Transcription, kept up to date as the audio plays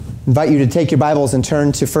invite you to take your Bibles and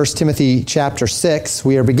turn to 1 Timothy chapter 6.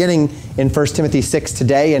 We are beginning in 1 Timothy 6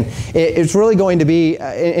 today, and it's really going to be,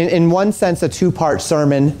 in one sense, a two-part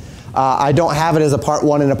sermon. I don't have it as a part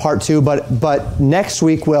one and a part two, but next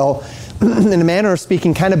week will, in a manner of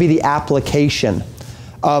speaking, kind of be the application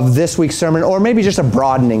of this week's sermon, or maybe just a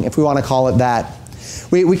broadening, if we want to call it that.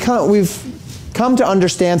 We've come to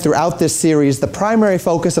understand throughout this series the primary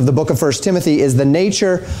focus of the book of 1 Timothy is the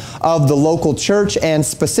nature of the local church, and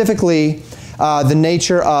specifically the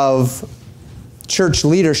nature of church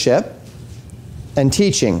leadership and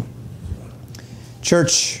teaching.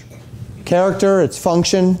 Church character, its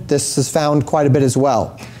function, this is found quite a bit as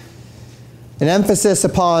well. An emphasis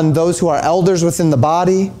upon those who are elders within the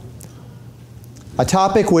body, a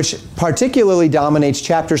topic which particularly dominates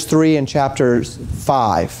chapters 3 and chapters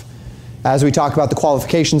 5. As we talk about the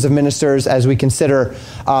qualifications of ministers, as we consider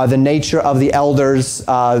the nature of the elders,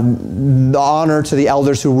 the honor to the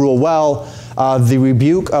elders who rule well, the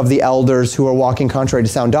rebuke of the elders who are walking contrary to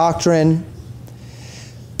sound doctrine.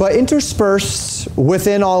 But interspersed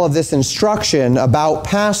within all of this instruction about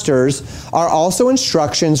pastors are also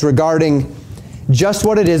instructions regarding just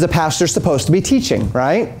what it is a pastor's supposed to be teaching,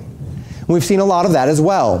 right? We've seen a lot of that as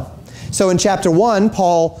well. So in chapter 1,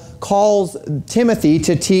 Paul calls Timothy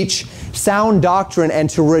to teach sound doctrine and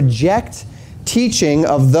to reject teaching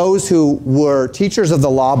of those who were teachers of the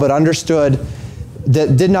law but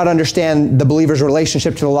did not understand the believer's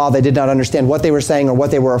relationship to the law. They did not understand what they were saying or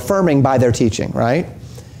what they were affirming by their teaching, right?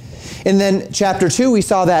 And then chapter 2, we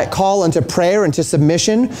saw that call into prayer and to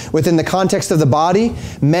submission within the context of the body.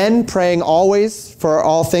 Men praying always for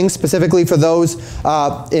all things, specifically for those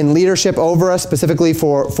in leadership over us, specifically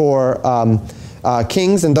for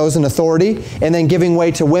kings and those in authority, and then giving way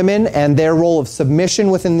to women and their role of submission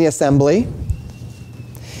within the assembly.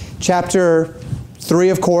 Chapter 3,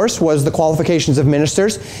 of course, was the qualifications of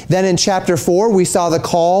ministers. Then in chapter 4, we saw the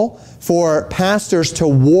call for pastors to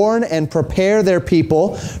warn and prepare their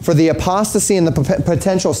people for the apostasy and the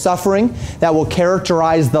potential suffering that will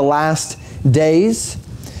characterize the last days.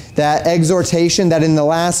 That exhortation that in the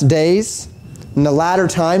last days, in the latter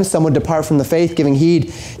times, some would depart from the faith, giving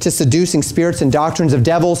heed to seducing spirits and doctrines of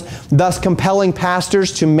devils, thus compelling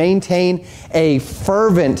pastors to maintain a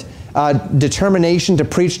fervent determination to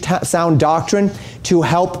preach sound doctrine, to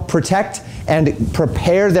help protect and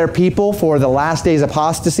prepare their people for the last days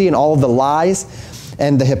apostasy and all of the lies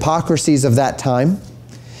and the hypocrisies of that time.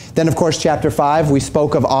 Then, of course, chapter 5, we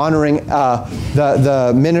spoke of honoring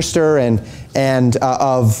the minister and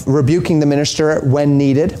of rebuking the minister when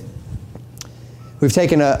needed. We've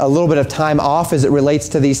taken a little bit of time off as it relates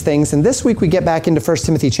to these things. And this week we get back into 1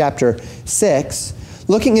 Timothy chapter 6,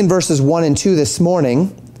 looking in verses 1 and 2 this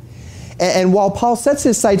morning. And while Paul sets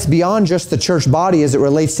his sights beyond just the church body as it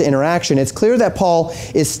relates to interaction, it's clear that Paul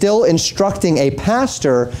is still instructing a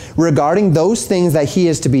pastor regarding those things that he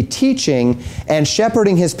is to be teaching and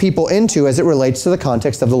shepherding his people into as it relates to the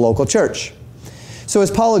context of the local church. So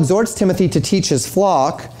as Paul exhorts Timothy to teach his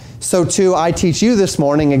flock, so too I teach you this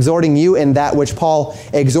morning, exhorting you in that which Paul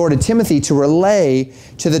exhorted Timothy to relay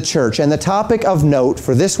to the church. And the topic of note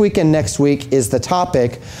for this week and next week is the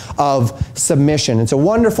topic of submission. It's a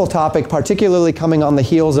wonderful topic, particularly coming on the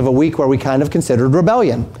heels of a week where we kind of considered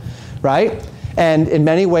rebellion, right? And in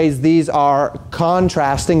many ways, these are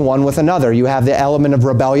contrasting one with another. You have the element of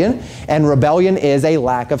rebellion, and rebellion is a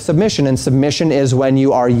lack of submission. And submission is when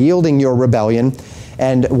you are yielding your rebellion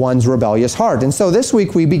and one's rebellious heart. And so this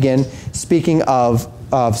week we begin speaking of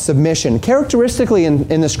submission. Characteristically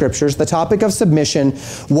in the scriptures, the topic of submission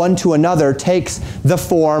one to another takes the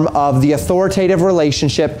form of the authoritative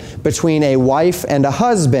relationship between a wife and a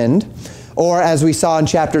husband, or as we saw in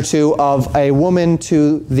chapter 2, of a woman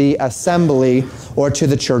to the assembly or to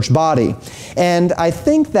the church body. And I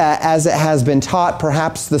think that as it has been taught,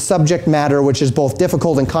 perhaps the subject matter, which is both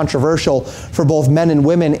difficult and controversial for both men and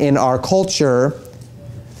women in our culture,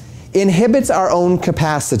 inhibits our own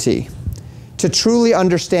capacity to truly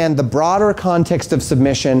understand the broader context of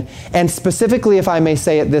submission, and specifically, if I may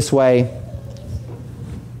say it this way,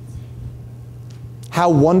 how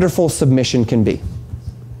wonderful submission can be.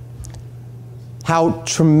 How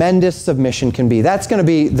tremendous submission can be. That's going to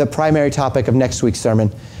be the primary topic of next week's sermon.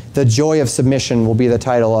 The joy of submission will be the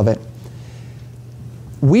title of it.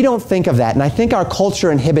 We don't think of that, and I think our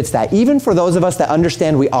culture inhibits that. Even for those of us that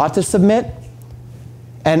understand we ought to submit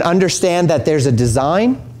and understand that there's a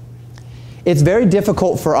design, it's very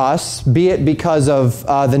difficult for us, be it because of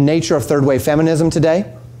the nature of third-wave feminism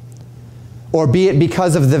today, or be it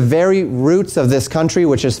because of the very roots of this country,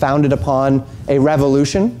 which is founded upon a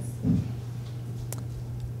revolution.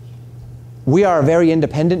 We are a very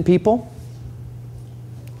independent people.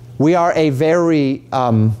 We are a very,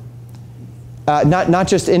 not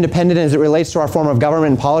just independent as it relates to our form of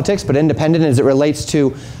government and politics, but independent as it relates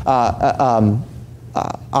to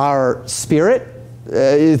our spirit,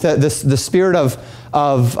 the spirit of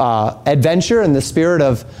adventure and the spirit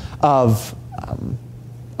of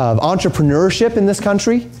entrepreneurship in this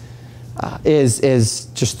country is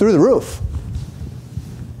just through the roof.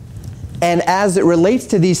 And as it relates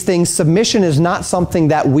to these things, submission is not something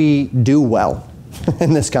that we do well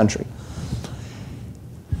in this country.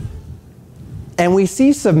 And we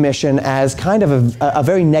see submission as kind of a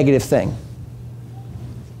very negative thing.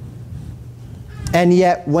 And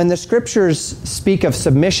yet, when the scriptures speak of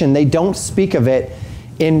submission, they don't speak of it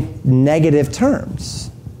in negative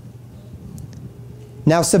terms.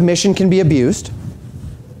 Now, submission can be abused.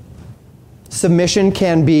 Submission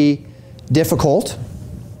can be difficult.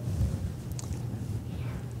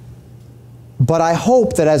 But I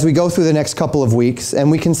hope that as we go through the next couple of weeks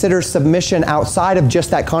and we consider submission outside of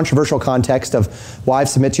just that controversial context of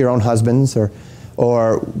wives submit to your own husbands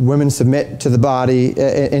or women submit to the body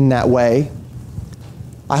in that way,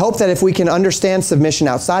 I hope that if we can understand submission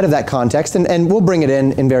outside of that context, and we'll bring it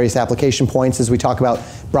in various application points as we talk about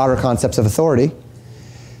broader concepts of authority,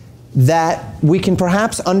 that we can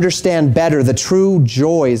perhaps understand better the true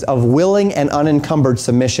joys of willing and unencumbered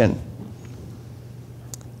submission.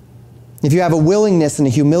 If you have a willingness and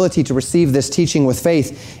a humility to receive this teaching with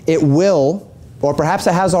faith, it will, or perhaps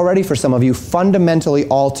it has already for some of you, fundamentally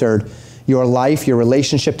altered your life, your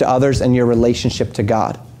relationship to others, and your relationship to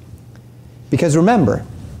God. Because remember,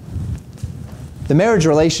 the marriage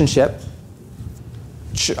relationship,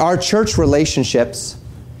 our church relationships,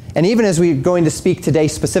 and even as we're going to speak today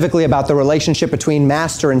specifically about the relationship between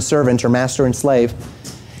master and servant or master and slave,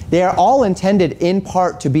 they are all intended in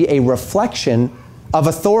part to be a reflection of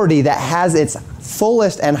authority that has its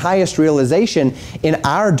fullest and highest realization in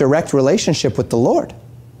our direct relationship with the Lord.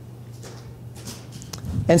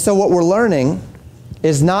 And so what we're learning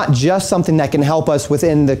is not just something that can help us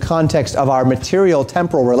within the context of our material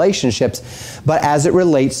temporal relationships, but as it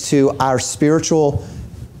relates to our spiritual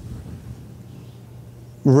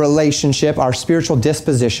relationship, our spiritual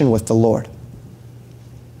disposition with the Lord.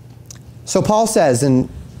 So Paul says in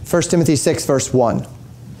 1 Timothy 6, verse 1,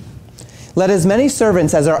 "Let as many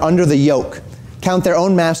servants as are under the yoke count their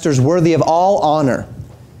own masters worthy of all honor,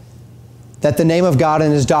 that the name of God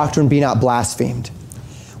and His doctrine be not blasphemed."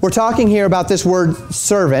 We're talking here about this word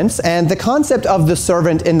servants, and the concept of the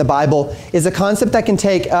servant in the Bible is a concept that can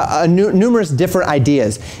take numerous different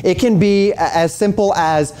ideas. It can be as simple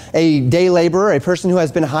as a day laborer, a person who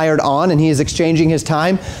has been hired on and he is exchanging his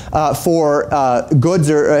time for goods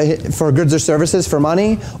or services, for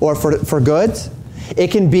money or for goods. It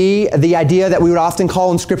can be the idea that we would often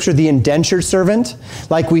call in Scripture the indentured servant,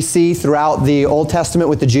 like we see throughout the Old Testament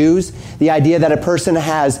with the Jews. The idea that a person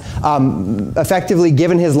has effectively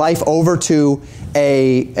given his life over to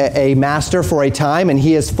a master for a time, and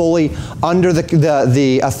he is fully under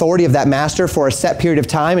the authority of that master for a set period of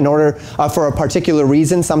time in order for a particular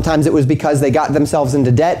reason. Sometimes it was because they got themselves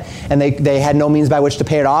into debt and they had no means by which to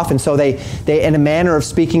pay it off, and so they in a manner of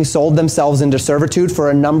speaking sold themselves into servitude for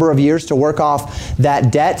a number of years to work off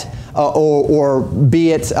that debt, or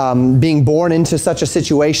be it being born into such a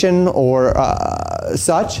situation or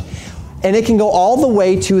such. And it can go all the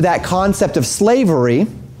way to that concept of slavery,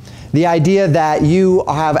 the idea that you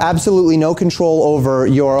have absolutely no control over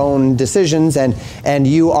your own decisions and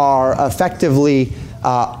you are effectively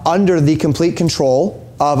under the complete control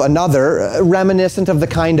of another, reminiscent of the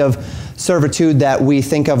kind of servitude that we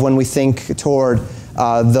think of when we think toward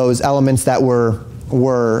those elements that were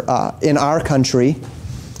in our country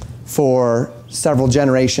for several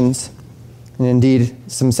generations and indeed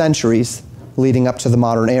some centuries leading up to the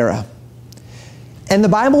modern era. And the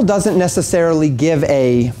Bible doesn't necessarily give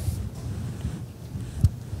a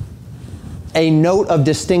note of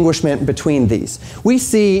distinguishment between these. We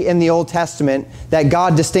see in the Old Testament that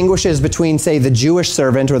God distinguishes between, say, the Jewish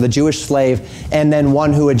servant or the Jewish slave and then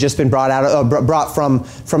one who had just been brought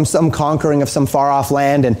from some conquering of some far-off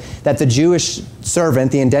land, and that the Jewish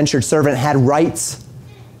servant, the indentured servant, had rights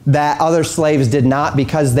that other slaves did not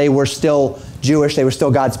because they were still Jewish, they were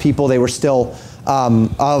still God's people, they were still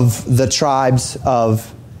of the tribes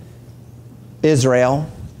of Israel.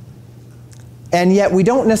 And yet we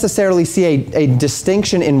don't necessarily see a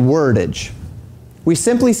distinction in wordage. We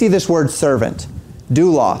simply see this word servant,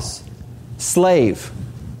 doulos, slave.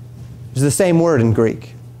 It's the same word in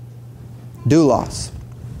Greek, doulos.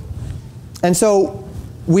 And so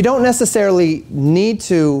we don't necessarily need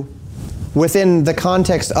to within the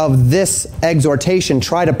context of this exhortation,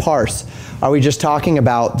 try to parse. Are we just talking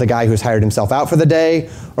about the guy who's hired himself out for the day?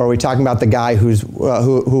 Or are we talking about the guy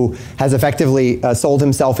who has effectively sold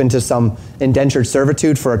himself into some indentured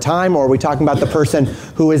servitude for a time? Or are we talking about the person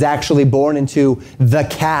who is actually born into the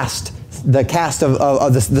caste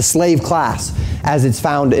of the slave class, as it's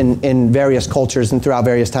found in various cultures and throughout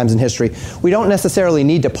various times in history? We don't necessarily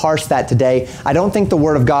need to parse that today. I don't think the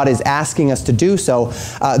Word of God is asking us to do so.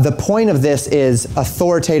 The point of this is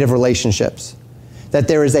authoritative relationships. That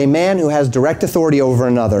there is a man who has direct authority over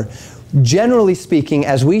another. Generally speaking,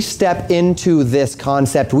 as we step into this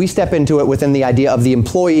concept, we step into it within the idea of the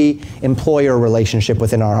employee-employer relationship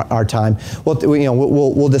within our time.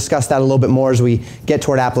 We'll discuss that a little bit more as we get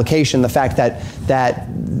toward application. The fact that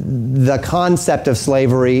the concept of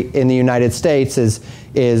slavery in the United States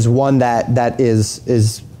is one that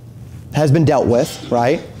has been dealt with,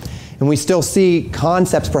 right? And we still see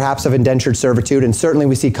concepts perhaps of indentured servitude, and certainly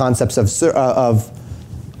we see concepts of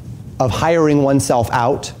hiring oneself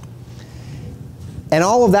out. And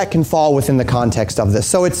all of that can fall within the context of this.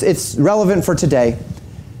 So it's relevant for today,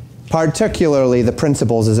 particularly the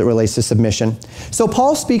principles as it relates to submission. So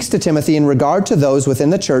Paul speaks to Timothy in regard to those within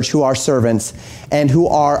the church who are servants and who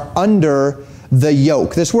are under the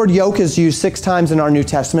yoke. This word yoke is used 6 times in our New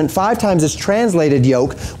Testament. 5 times it's translated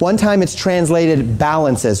yoke. 1 time it's translated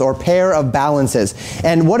balances or pair of balances.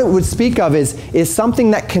 And what it would speak of is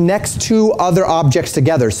something that connects 2 other objects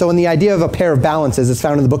together. So in the idea of a pair of balances, it's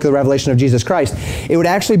found in the book of the Revelation of Jesus Christ, it would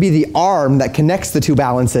actually be the arm that connects the 2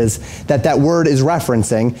 balances that word is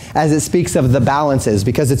referencing as it speaks of the balances,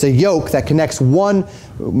 because it's a yoke that connects one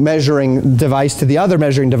measuring device to the other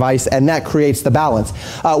measuring device, and that creates the balance.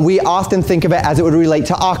 We often think of it as it would relate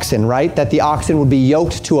to oxen, right? That the oxen would be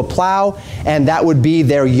yoked to a plow, and that would be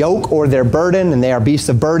their yoke or their burden, and they are beasts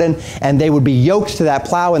of burden, and they would be yoked to that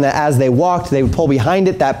plow, and that as they walked, they would pull behind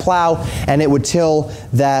it, that plow, and it would till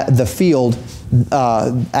the field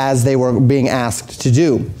as they were being asked to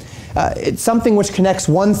do. It's something which connects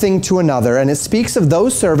one thing to another, and it speaks of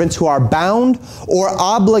those servants who are bound or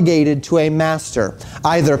obligated to a master,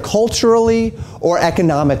 either culturally or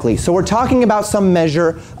economically. So we're talking about some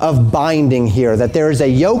measure of binding here, that there is a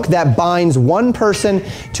yoke that binds one person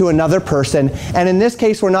to another person, and in this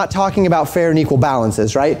case we're not talking about fair and equal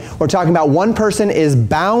balances, right? We're talking about one person is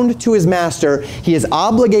bound to his master, he is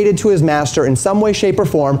obligated to his master in some way, shape, or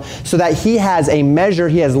form, so that he has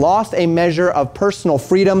lost a measure of personal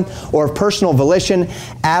freedom or of personal volition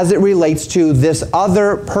as it relates to this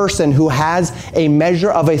other person who has a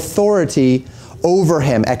measure of authority over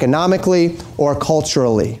him economically or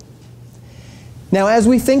culturally. Now, as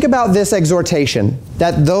we think about this exhortation,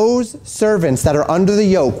 that those servants that are under the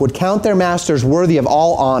yoke would count their masters worthy of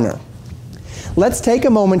all honor, let's take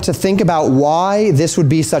a moment to think about why this would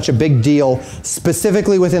be such a big deal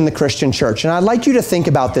specifically within the Christian church. And I'd like you to think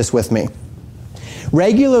about this with me.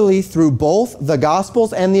 Regularly through both the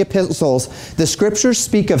Gospels and the Epistles, the Scriptures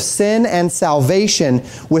speak of sin and salvation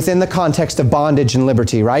within the context of bondage and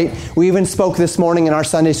liberty, right? We even spoke this morning in our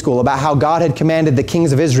Sunday school about how God had commanded the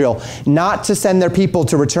kings of Israel not to send their people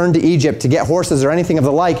to return to Egypt to get horses or anything of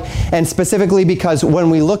the like, and specifically because when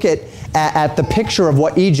we look at the picture of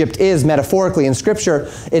what Egypt is metaphorically in Scripture,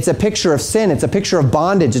 it's a picture of sin, it's a picture of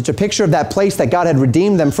bondage, it's a picture of that place that God had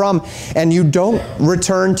redeemed them from, and you don't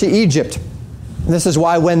return to Egypt. This is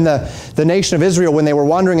why when the nation of Israel, when they were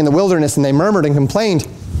wandering in the wilderness and they murmured and complained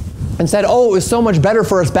and said, oh, it was so much better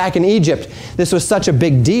for us back in Egypt, this was such a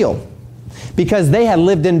big deal. Because they had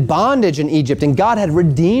lived in bondage in Egypt and God had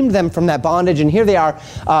redeemed them from that bondage, and here they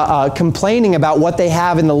are complaining about what they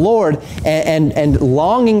have in the Lord and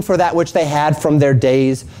longing for that which they had from their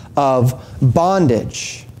days of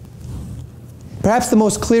bondage. Perhaps the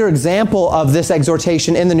most clear example of this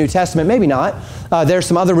exhortation in the New Testament, maybe not. There's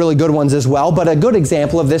some other really good ones as well, but a good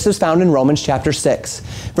example of this is found in Romans chapter 6,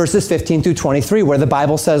 verses 15 through 23, where the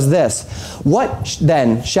Bible says this, "What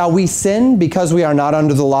then? Shall we sin because we are not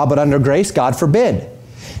under the law but under grace? God forbid.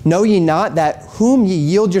 Know ye not that whom ye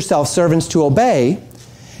yield yourselves servants to obey,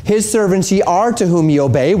 his servants ye are to whom ye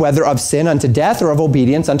obey, whether of sin unto death or of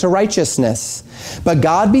obedience unto righteousness. But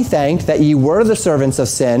God be thanked that ye were the servants of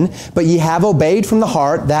sin, but ye have obeyed from the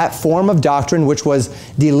heart that form of doctrine which was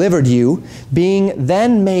delivered you. Being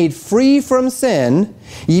then made free from sin,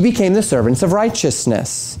 ye became the servants of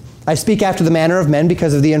righteousness. I speak after the manner of men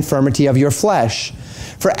because of the infirmity of your flesh.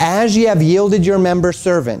 For as ye have yielded your members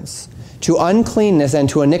servants to uncleanness and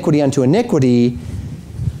to iniquity unto iniquity,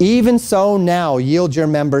 even so now yield your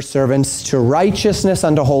members servants to righteousness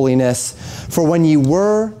unto holiness. For when ye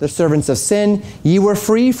were the servants of sin, ye were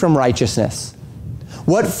free from righteousness.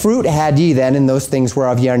 What fruit had ye then in those things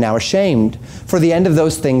whereof ye are now ashamed? For the end of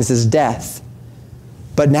those things is death.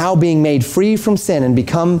 But now being made free from sin and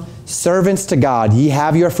become servants to God, ye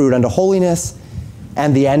have your fruit unto holiness,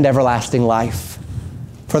 and the end everlasting life.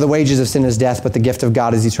 For the wages of sin is death, but the gift of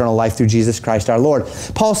God is eternal life through Jesus Christ our Lord.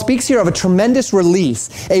 Paul speaks here of a tremendous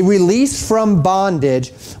release, a release from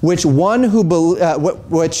bondage, which when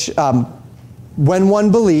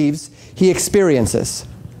one believes, he experiences.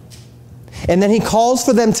 And then he calls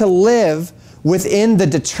for them to live within the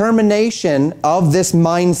determination of this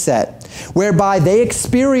mindset, whereby they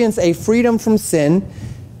experience a freedom from sin,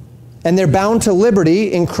 and they're bound to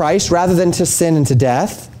liberty in Christ rather than to sin and to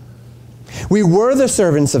death. We were the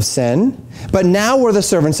servants of sin, but now we're the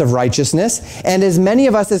servants of righteousness. And as many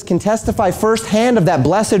of us as can testify firsthand of that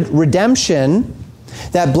blessed redemption,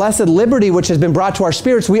 that blessed liberty which has been brought to our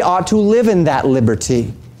spirits, we ought to live in that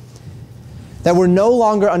liberty. That we're no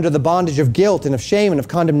longer under the bondage of guilt and of shame and of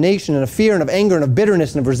condemnation and of fear and of anger and of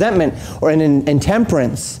bitterness and of resentment or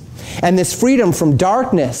intemperance. And this freedom from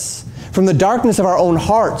darkness, from the darkness of our own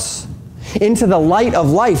hearts, into the light of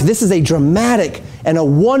life. This is a dramatic and a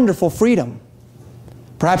wonderful freedom.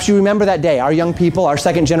 Perhaps you remember that day. Our young people, our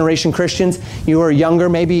second generation Christians, you were younger,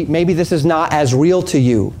 maybe this is not as real to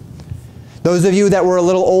you. Those of you that were a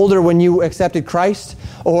little older when you accepted Christ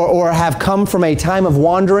or have come from a time of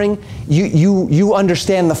wandering, you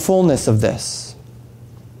understand the fullness of this.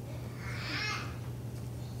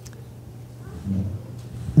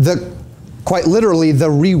 Quite literally, the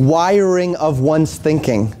rewiring of one's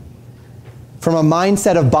thinking from a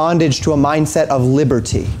mindset of bondage to a mindset of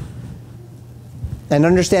liberty, and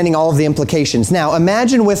understanding all of the implications. Now,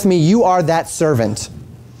 imagine with me, you are that servant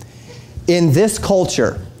in this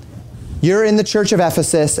culture. You're in the church of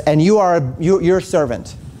Ephesus, and you're a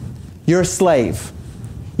servant. You're a slave.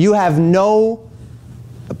 You have no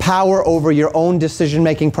power over your own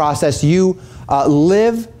decision-making process. You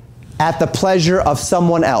live at the pleasure of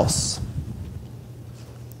someone else.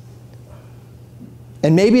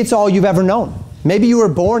 And maybe it's all you've ever known. Maybe you were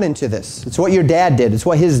born into this. It's what your dad did. It's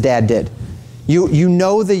what his dad did. You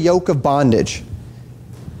know the yoke of bondage.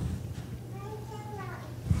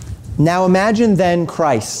 Now imagine then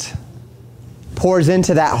Christ pours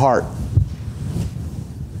into that heart.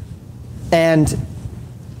 And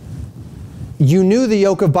you knew the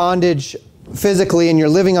yoke of bondage physically, and you're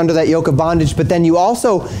living under that yoke of bondage, but then you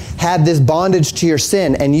also had this bondage to your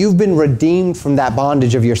sin, and you've been redeemed from that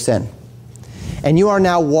bondage of your sin. And you are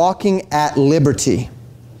now walking at liberty.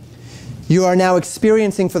 You are now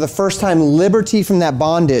experiencing for the first time liberty from that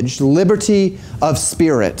bondage, liberty of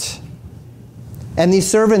spirit. And these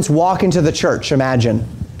servants walk into the church, imagine.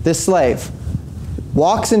 This slave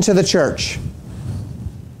walks into the church,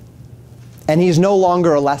 and he's no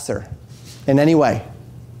longer a lesser in any way.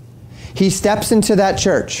 He steps into that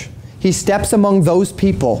church. He steps among those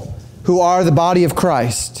people who are the body of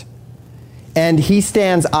Christ. And he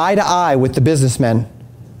stands eye to eye with the businessmen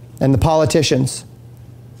and the politicians.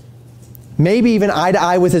 Maybe even eye to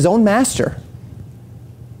eye with his own master.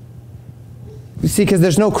 You see, because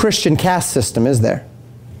there's no Christian caste system, is there?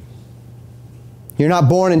 You're not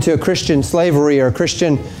born into a Christian slavery or a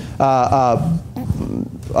Christian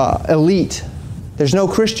elite. There's no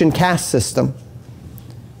Christian caste system.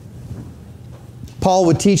 Paul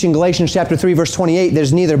would teach in Galatians chapter 3, verse 28,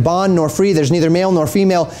 there's neither bond nor free, there's neither male nor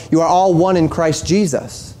female, you are all one in Christ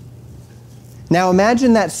Jesus. Now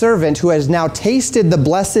imagine that servant who has now tasted the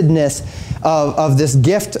blessedness of this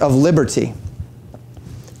gift of liberty.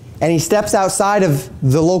 And he steps outside of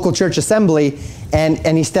the local church assembly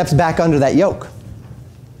and he steps back under that yoke.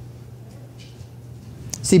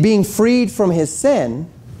 See, being freed from his sin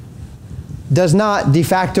does not de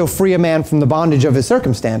facto free a man from the bondage of his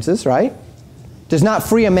circumstances, right? Does not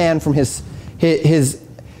free a man from his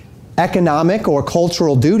economic or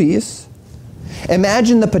cultural duties.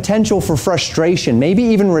 Imagine the potential for frustration, maybe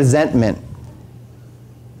even resentment,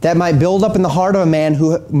 that might build up in the heart of a man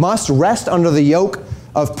who must rest under the yoke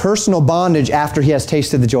of personal bondage after he has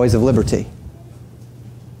tasted the joys of liberty.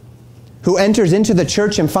 Who enters into the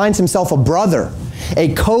church and finds himself a brother,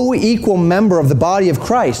 a co-equal member of the body of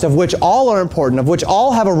Christ, of which all are important, of which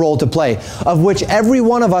all have a role to play, of which every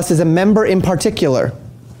one of us is a member in particular.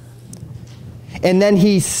 And then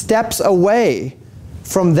he steps away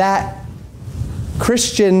from that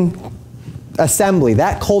Christian assembly,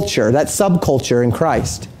 that culture, that subculture in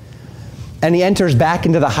Christ. And he enters back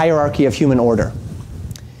into the hierarchy of human order.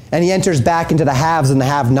 And he enters back into the haves and the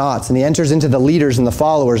have-nots, and he enters into the leaders and the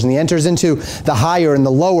followers, and he enters into the higher and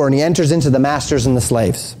the lower, and he enters into the masters and the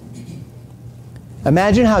slaves.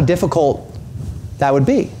 Imagine how difficult that would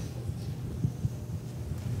be.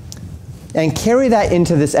 And carry that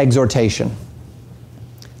into this exhortation.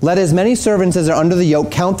 Let as many servants as are under the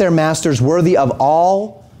yoke count their masters worthy of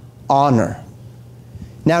all honor.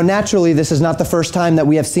 Now, naturally, this is not the first time that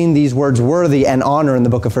we have seen these words worthy and honor in the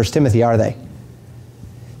book of 1 Timothy, are they?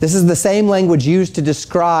 This is the same language used to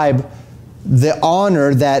describe the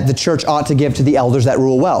honor that the church ought to give to the elders that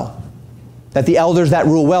rule well. That the elders that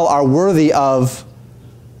rule well are worthy of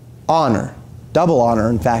honor. Double honor,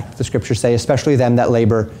 in fact, the scriptures say, especially them that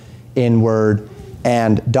labor in word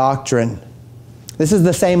and doctrine. This is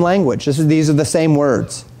the same language. These are the same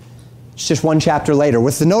words. It's just one chapter later,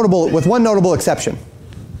 with one notable exception.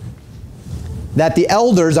 That the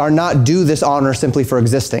elders are not due this honor simply for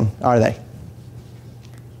existing, are they?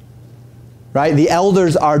 Right? The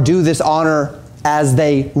elders are due this honor as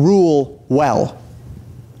they rule well.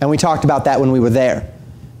 And we talked about that when we were there.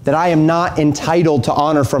 That I am not entitled to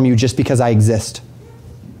honor from you just because I exist.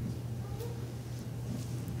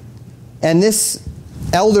 And this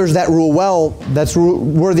elders that rule well, that's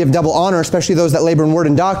worthy of double honor, especially those that labor in word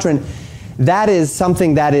and doctrine, that is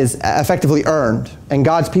something that is effectively earned. And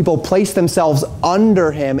God's people place themselves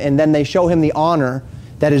under him, and then they show him the honor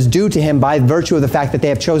that is due to him by virtue of the fact that they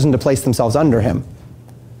have chosen to place themselves under him.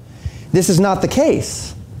 This is not the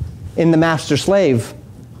case in the master-slave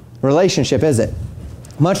relationship, is it?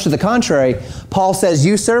 Much to the contrary, Paul says,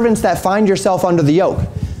 you servants that find yourself under the yoke.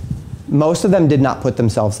 Most of them did not put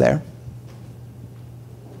themselves there.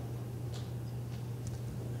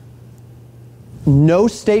 No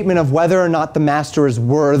statement of whether or not the master is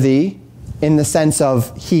worthy in the sense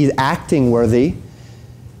of he's acting worthy.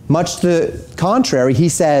 Much to the contrary, he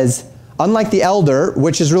says, unlike the elder,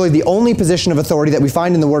 which is really the only position of authority that we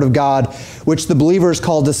find in the Word of God, which the believer is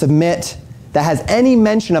called to submit, that has any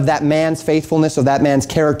mention of that man's faithfulness or that man's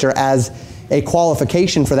character as a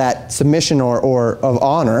qualification for that submission or of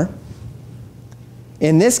honor.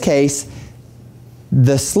 In this case,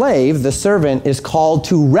 the slave, the servant, is called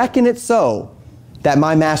to reckon it so that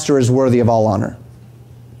my master is worthy of all honor.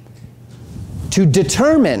 To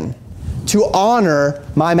determine to honor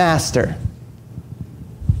my master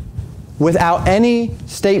without any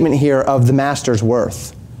statement here of the master's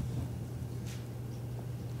worth.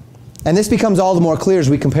 And this becomes all the more clear as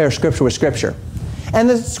we compare Scripture with Scripture. And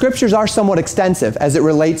the Scriptures are somewhat extensive as it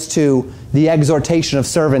relates to the exhortation of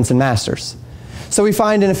servants and masters. So we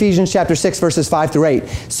find in Ephesians chapter 6, verses 5 through 8,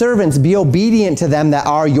 servants, be obedient to them that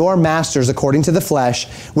are your masters according to the flesh,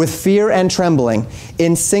 with fear and trembling,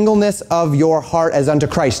 in singleness of your heart as unto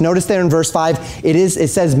Christ. Notice there in verse 5, it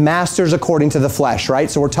says masters according to the flesh,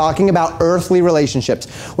 right? So we're talking about earthly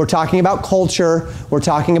relationships. We're talking about culture. We're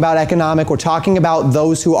talking about economic. We're talking about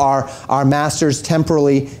those who are our masters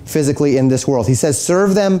temporally, physically in this world. He says,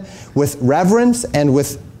 serve them with reverence and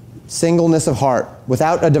with singleness of heart,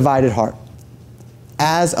 without a divided heart,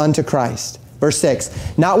 as unto Christ. Verse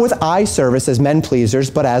 6, not with eye service as men pleasers,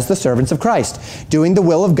 but as the servants of Christ, doing the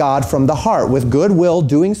will of God from the heart, with good will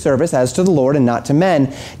doing service as to the Lord and not to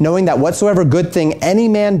men, knowing that whatsoever good thing any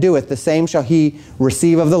man doeth, the same shall he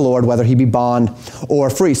receive of the Lord, whether he be bond or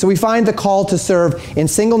free. So we find the call to serve in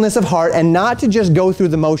singleness of heart and not to just go through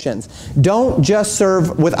the motions. Don't just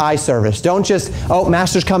serve with eye service. Don't just,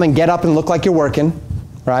 master's coming, get up and look like you're working,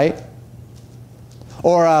 right?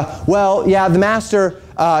 Or, the master,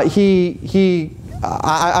 I'm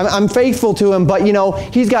faithful to him, but,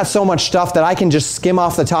 he's got so much stuff that I can just skim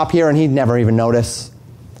off the top here and he'd never even notice.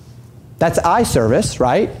 That's eye service,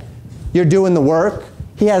 right? You're doing the work.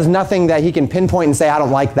 He has nothing that he can pinpoint and say, I don't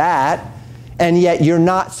like that. And yet you're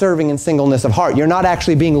not serving in singleness of heart. You're not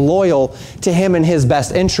actually being loyal to him and his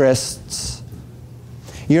best interests.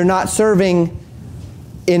 You're not serving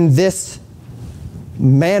in this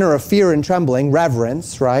manner of fear and trembling,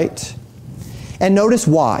 reverence, right? And notice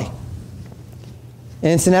why.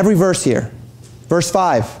 And it's in every verse here. Verse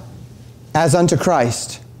 5, as unto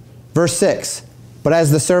Christ. Verse 6, but as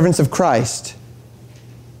the servants of Christ.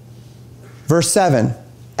 Verse 7,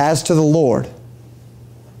 as to the Lord.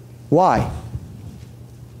 Why?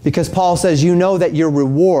 Because Paul says, you know that your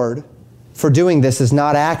reward for doing this is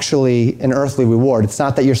not actually an earthly reward. It's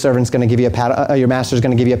not that your servant's going to give you your master's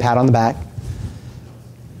going to give you a pat on the back.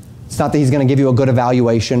 It's not that he's going to give you a good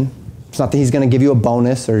evaluation. It's not that he's going to give you a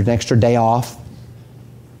bonus or an extra day off.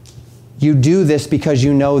 You do this because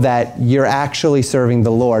you know that you're actually serving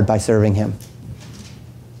the Lord by serving him.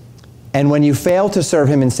 And when you fail to serve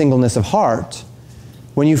him in singleness of heart,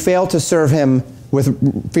 when you fail to serve him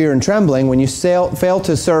with fear and trembling, when you fail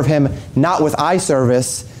to serve him not with eye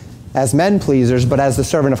service as men pleasers, but as the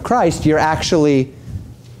servant of Christ, you're actually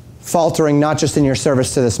faltering not just in your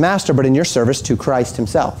service to this master, but in your service to Christ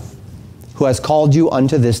himself, who has called you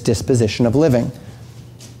unto this disposition of living.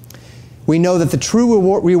 We know that the true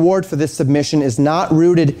reward for this submission is not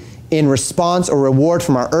rooted in response or reward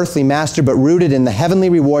from our earthly master, but rooted in the heavenly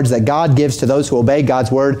rewards that God gives to those who obey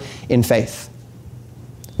God's word in faith.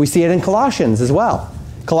 We see it in Colossians as well.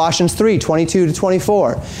 Colossians 3, 22 to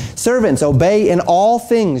 24. Servants, obey in all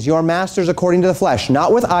things your masters according to the flesh,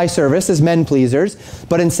 not with eye service as men pleasers,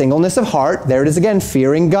 but in singleness of heart, there it is again,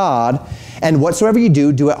 fearing God. And whatsoever you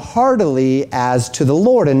do, do it heartily as to the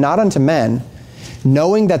Lord and not unto men,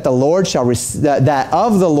 knowing that the Lord that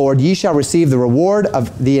of the Lord ye shall receive the reward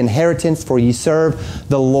of the inheritance, for ye serve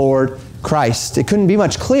the Lord Christ. It couldn't be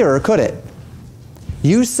much clearer, could it?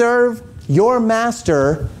 You serve your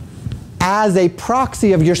master as a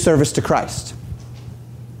proxy of your service to Christ.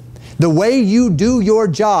 The way you do your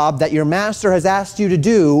job that your master has asked you to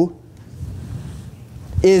do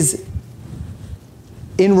is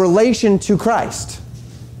in relation to Christ,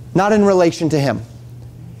 not in relation to Him.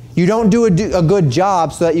 You don't do a good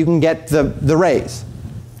job so that you can get the raise.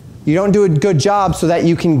 You don't do a good job so that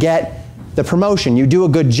you can get the promotion. You do a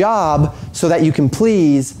good job so that you can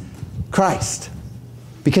please Christ,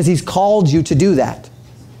 because He's called you to do that.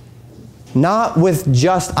 Not with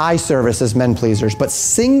just eye service as men pleasers, but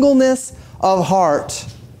singleness of heart,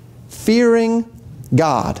 fearing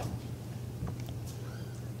God.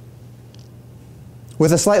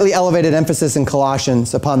 With a slightly elevated emphasis in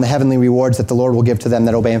Colossians upon the heavenly rewards that the Lord will give to them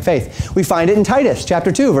that obey in faith. We find it in Titus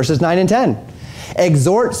chapter 2, verses 9 and 10.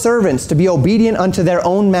 Exhort servants to be obedient unto their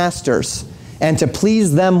own masters, and to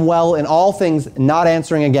please them well in all things, not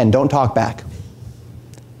answering again. Don't talk back.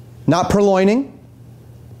 Not purloining,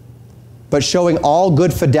 but showing all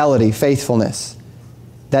good fidelity, faithfulness,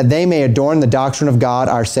 that they may adorn the doctrine of God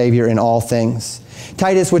our Savior in all things.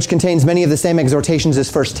 Titus, which contains many of the same exhortations as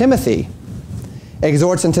 1 Timothy,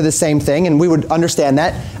 exhorts into the same thing, and we would understand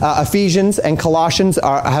that. Ephesians and Colossians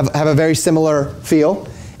have a very similar feel,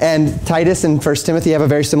 and Titus and 1 Timothy have a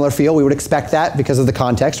very similar feel. We would expect that because of the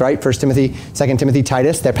context, right? 1 Timothy, 2 Timothy,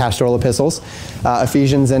 Titus, they're pastoral epistles.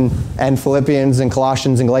 Ephesians and Philippians and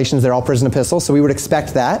Colossians and Galatians, they're all prison epistles, so we would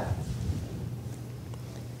expect that.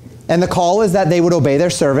 And the call is that they would obey their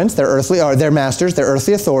servants, their masters, their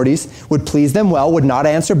earthly authorities, would please them well, would not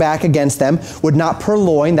answer back against them, would not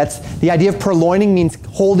purloin. That's the idea of purloining, means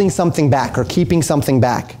holding something back or keeping something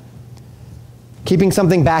back. Keeping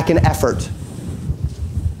something back in effort.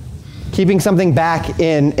 Keeping something back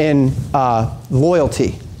in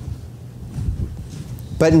loyalty.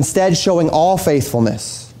 But instead showing all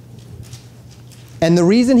faithfulness. And the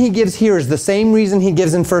reason he gives here is the same reason he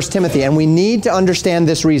gives in 1 Timothy, and we need to understand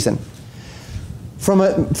this reason.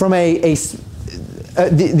 The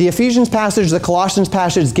Ephesians passage, the Colossians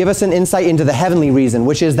passage give us an insight into the heavenly reason,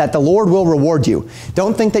 which is that the Lord will reward you.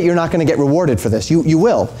 Don't think that you're not going to get rewarded for this. You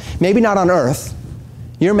will. Maybe not on earth.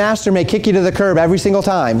 Your master may kick you to the curb every single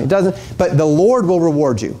time. It doesn't, but the Lord will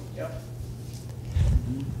reward you.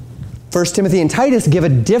 1 Timothy and Titus give a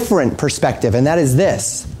different perspective, and that is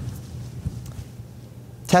this.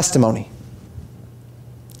 Testimony.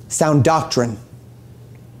 Sound doctrine.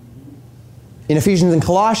 In Ephesians and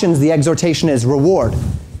Colossians, the exhortation is reward.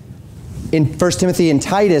 In 1 Timothy and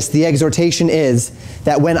Titus, the exhortation is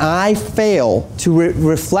that when I fail to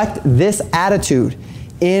reflect this attitude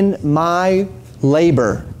in my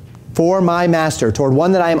labor for my master, toward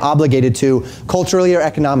one that I am obligated to, culturally or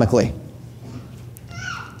economically,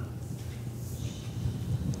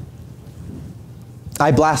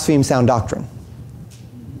 I blaspheme sound doctrine.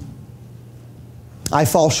 I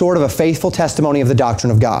fall short of a faithful testimony of the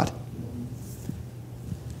doctrine of God.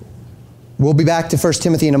 We'll be back to 1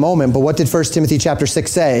 Timothy in a moment, but what did 1 Timothy chapter 6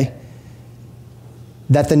 say?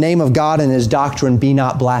 That the name of God and His doctrine be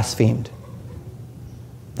not blasphemed.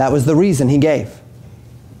 That was the reason he gave.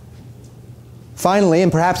 Finally,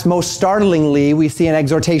 and perhaps most startlingly, we see an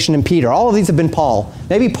exhortation in Peter. All of these have been Paul.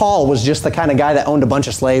 Maybe Paul was just the kind of guy that owned a bunch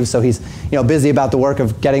of slaves, so he's busy about the work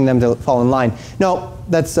of getting them to fall in line. No,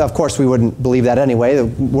 that's, of course, we wouldn't believe that anyway. The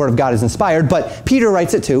Word of God is inspired, but Peter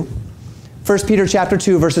writes it too. 1 Peter chapter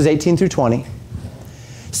 2, verses 18 through 20.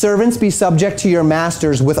 Servants, be subject to your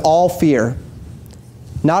masters with all fear,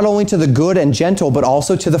 not only to the good and gentle, but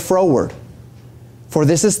also to the froward. For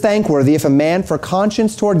this is thankworthy if a man for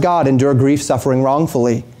conscience toward God endure grief suffering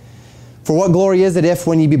wrongfully. For what glory is it if,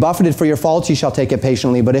 when ye be buffeted for your faults, ye shall take it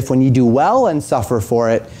patiently? But if when ye do well and suffer for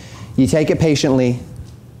it, ye take it patiently,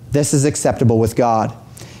 this is acceptable with God.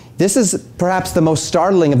 This is perhaps the most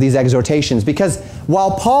startling of these exhortations, because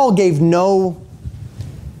while Paul gave no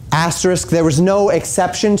asterisk, there was no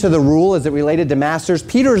exception to the rule as it related to masters,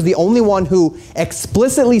 Peter is the only one who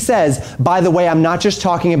explicitly says, by the way, I'm not just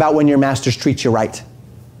talking about when your masters treat you right.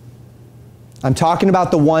 I'm talking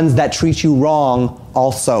about the ones that treat you wrong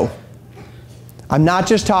also. I'm not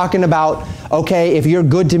just talking about, okay, if you're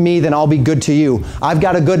good to me, then I'll be good to you. I've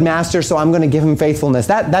got a good master, so I'm going to give him faithfulness.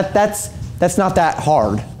 That's not that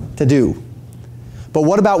hard to do. But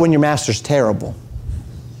what about when your master's terrible?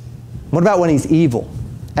 What about when he's evil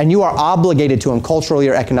and you are obligated to him culturally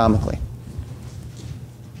or economically?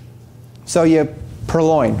 So you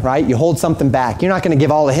purloin, right? You hold something back. You're not going to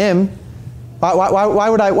give all to him. Why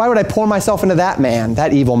would I pour myself into that man,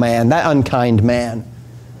 that evil man, that unkind man?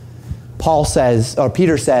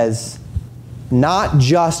 Peter says, not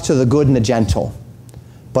just to the good and the gentle,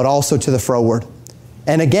 but also to the froward.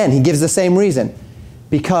 And again, he gives the same reason.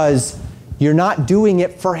 Because you're not doing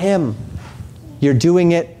it for him. You're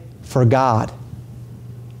doing it for God.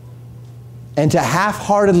 And to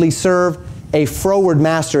half-heartedly serve a froward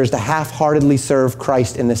master is to half-heartedly serve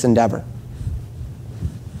Christ in this endeavor.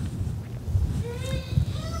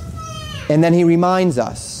 And then he reminds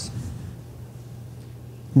us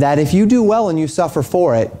that if you do well and you suffer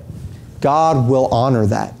for it, God will honor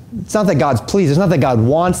that. It's not that God's pleased. It's not that God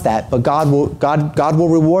wants that, but God will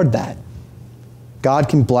reward that. God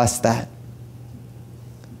can bless that.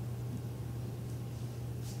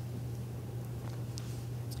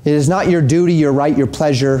 It is not your duty, your right, your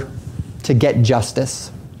pleasure to get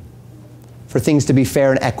justice, for things to be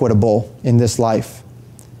fair and equitable in this life.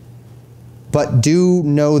 But do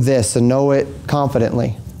know this, and know it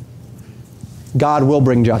confidently. God will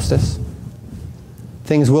bring justice.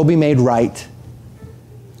 Things will be made right.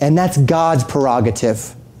 And that's God's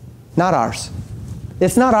prerogative, not ours.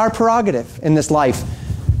 It's not our prerogative in this life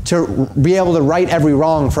to be able to right every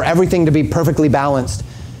wrong, for everything to be perfectly balanced.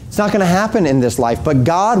 It's not going to happen in this life, but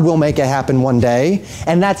God will make it happen one day,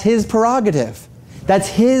 and that's his prerogative. That's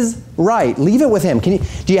his right. Leave it with him. Do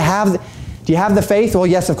you have the faith? Well,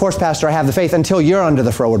 yes, of course, Pastor, I have the faith until you're under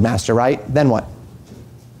the froward master, right? Then what?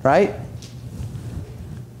 Right?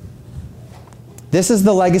 This is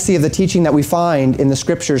the legacy of the teaching that we find in the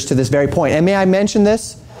Scriptures to this very point. And may I mention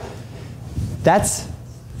this? That's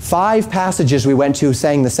 5 passages we went to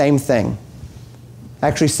saying the same thing.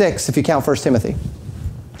 Actually 6 if you count 1 Timothy.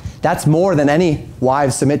 That's more than any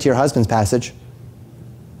wives submit to your husband's passage.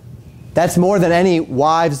 That's more than any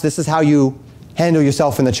wives, this is how you handle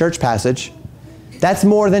yourself in the church passage. That's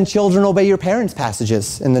more than children obey your parents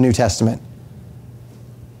passages in the New Testament.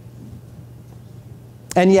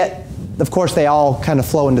 And yet, of course, they all kind of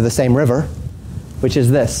flow into the same river, which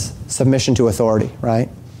is this, submission to authority, right?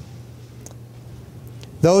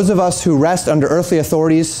 Those of us who rest under earthly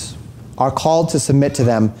authorities are called to submit to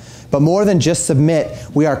them. But more than just submit,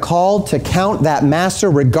 we are called to count that master,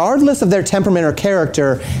 regardless of their temperament or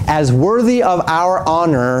character, as worthy of our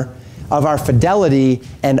honor, of our fidelity,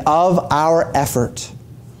 and of our effort.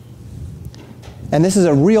 And this is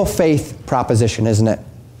a real faith proposition, isn't it?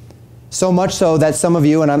 So much so that some of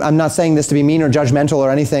you, and I'm not saying this to be mean or judgmental or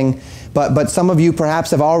anything, but some of you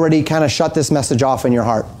perhaps have already kind of shut this message off in your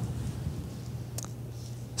heart.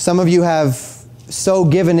 Some of you have so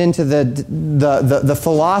given into the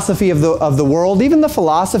philosophy of the world, even the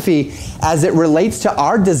philosophy as it relates to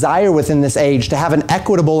our desire within this age to have an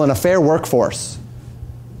equitable and a fair workforce.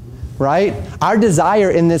 Right? Our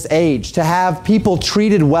desire in this age to have people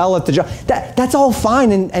treated well at the job, that's all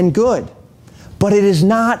fine and good. But it is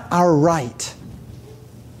not our right.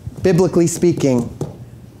 Biblically speaking,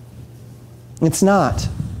 it's not.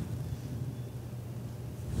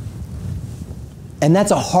 And that's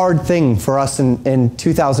a hard thing for us in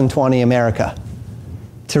 2020 America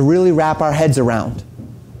to really wrap our heads around.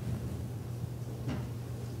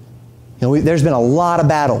 You know, there's been a lot of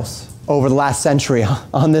battles over the last century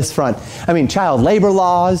on this front. I mean, child labor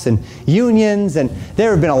laws and unions, and there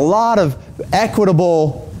have been a lot of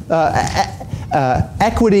equitable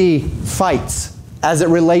equity fights as it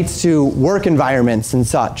relates to work environments and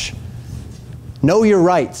such. Know your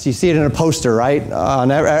rights. You see it in a poster, right? On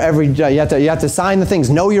every you have to sign the things.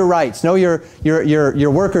 Know your rights. Know your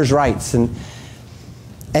workers' rights. And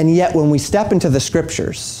yet, when we step into the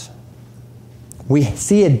Scriptures, we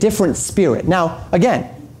see a different spirit. Now, again,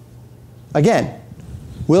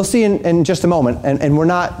 we'll see in just a moment, and we're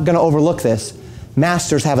not going to overlook this.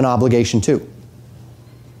 Masters have an obligation too.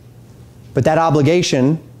 But that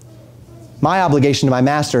obligation, my obligation to my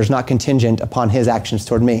master, is not contingent upon his actions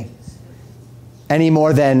toward me, any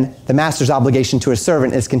more than the master's obligation to his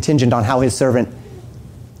servant is contingent on how his servant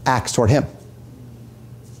acts toward him.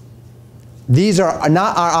 These are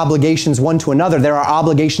not our obligations one to another. They're our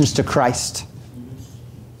obligations to Christ.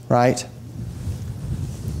 Right?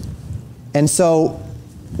 And so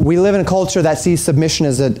we live in a culture that sees submission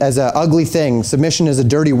as an ugly thing. Submission is a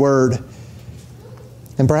dirty word.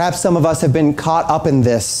 And perhaps some of us have been caught up in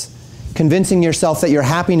this, convincing yourself that your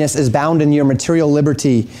happiness is bound in your material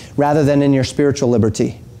liberty rather than in your spiritual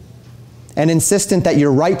liberty, and insistent that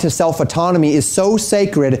your right to self-autonomy is so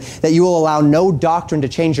sacred that you will allow no doctrine to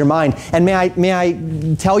change your mind. And may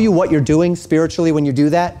I tell you what you're doing spiritually when you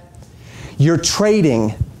do that? You're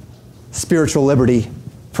trading spiritual liberty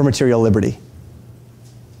for material liberty.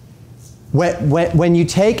 When you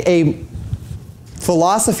take a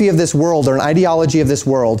philosophy of this world or an ideology of this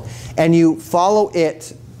world and you follow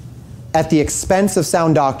it at the expense of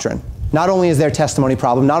sound doctrine, not only is there a testimony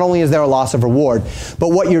problem, not only is there a loss of reward, but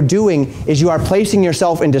what you're doing is you are placing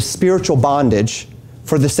yourself into spiritual bondage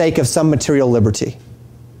for the sake of some material liberty.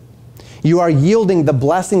 You are yielding the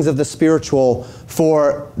blessings of the spiritual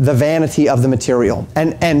for the vanity of the material.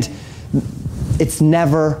 And it's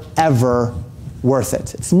never, ever worth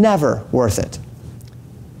it. It's never worth it.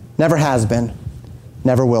 Never has been.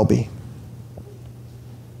 Never will be.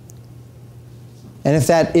 And if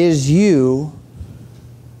that is you,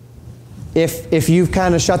 if you've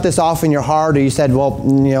kind of shut this off in your heart, or you said, well,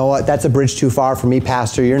 you know what, that's a bridge too far for me,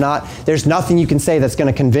 Pastor. There's nothing you can say that's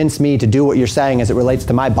going to convince me to do what you're saying as it relates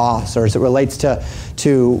to my boss or as it relates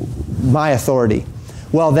to my authority.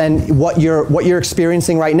 Well, then what you're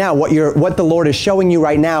experiencing right now, what the Lord is showing you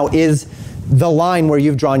right now is the line where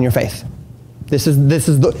you've drawn your faith.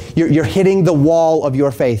 You're hitting the wall of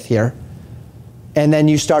your faith here. And then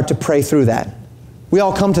you start to pray through that. We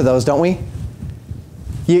all come to those, don't we?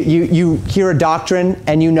 You hear a doctrine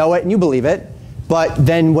and you know it and you believe it, but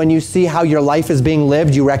then when you see how your life is being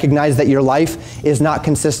lived, you recognize that your life is not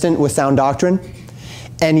consistent with sound doctrine,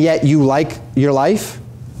 and yet you like your life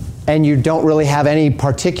and you don't really have any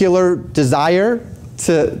particular desire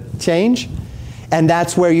to change. And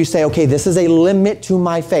that's where you say, okay, this is a limit to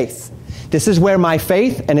my faith. This is where my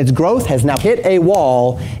faith and its growth has now hit a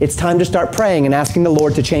wall. It's time to start praying and asking the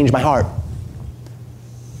Lord to change my heart.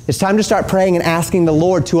 It's time to start praying and asking the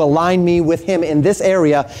Lord to align me with Him in this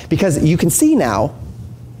area, because you can see now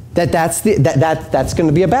that that's going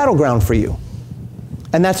to be a battleground for you.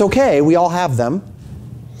 And that's okay. We all have them.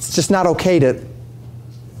 It's just not okay to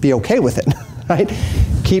be okay with it, right?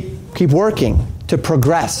 Keep working to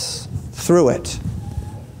progress through it.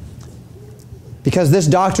 Because this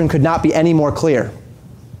doctrine could not be any more clear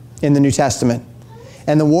in the New Testament.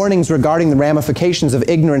 And the warnings regarding the ramifications of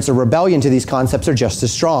ignorance or rebellion to these concepts are just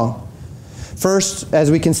as strong. First, as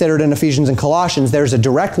we considered in Ephesians and Colossians, there's a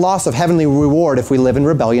direct loss of heavenly reward if we live in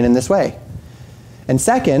rebellion in this way. And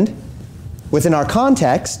second, within our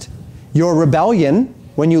context, your rebellion,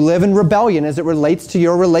 when you live in rebellion as it relates to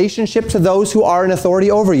your relationship to those who are in authority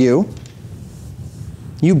over you,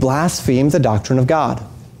 you blaspheme the doctrine of God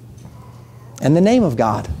and the name of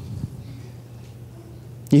God.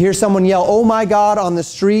 You hear someone yell, "Oh my God," on the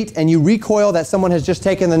street, and you recoil that someone has just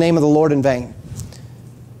taken the name of the Lord in vain.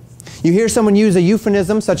 You hear someone use a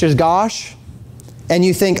euphemism such as "gosh," and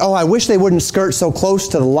you think, "Oh, I wish they wouldn't skirt so close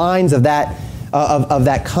to the lines of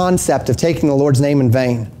that concept of taking the Lord's name in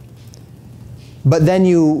vain." But then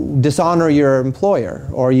you dishonor your employer,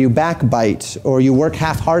 or you backbite, or you work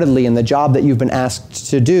half-heartedly in the job that you've been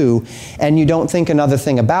asked to do, and you don't think another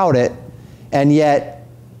thing about it, and yet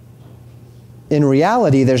in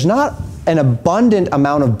reality, there's not an abundant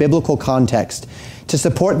amount of biblical context to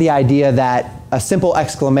support the idea that a simple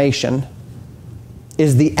exclamation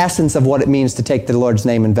is the essence of what it means to take the Lord's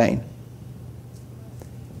name in vain.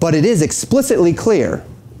 But it is explicitly clear.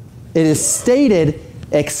 It is stated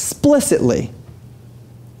explicitly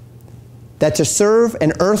that to serve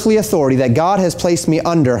an earthly authority that God has placed me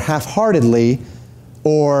under half-heartedly,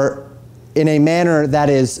 or in a manner that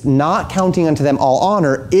is not counting unto them all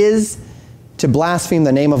honor, is to blaspheme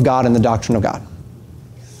the name of God and the doctrine of God.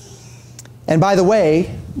 And by the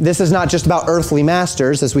way, this is not just about earthly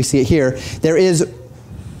masters as we see it here. There is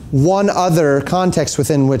one other context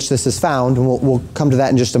within which this is found, and we'll come to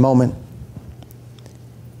that in just a moment.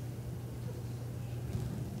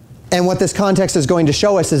 And what this context is going to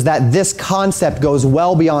show us is that this concept goes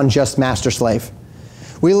well beyond just master-slave.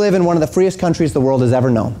 We live in one of the freest countries the world has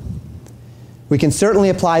ever known. We can certainly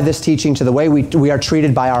apply this teaching to the way we are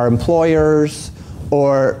treated by our employers,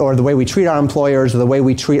 or the way we treat our employers, or the way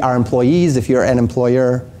we treat our employees if you're an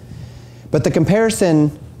employer. But the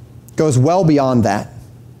comparison goes well beyond that.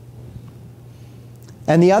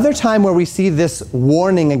 And the other time where we see this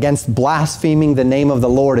warning against blaspheming the name of the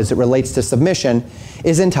Lord as it relates to submission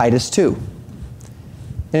is in Titus 2.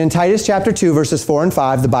 And in Titus chapter 2, verses 4 and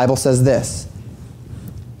 5, the Bible says this.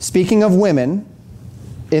 Speaking of women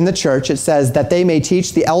in the church, it says that they may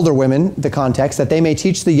teach the elder women, the context, that they may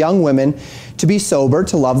teach the young women to be sober,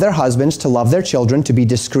 to love their husbands, to love their children, to be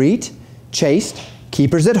discreet, chaste,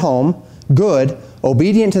 keepers at home, good,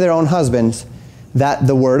 obedient to their own husbands, that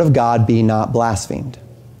the word of God be not blasphemed.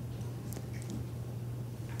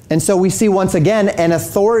 And so we see once again an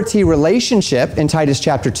authority relationship in Titus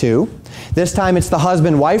chapter 2. This time it's the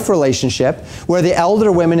husband-wife relationship, where the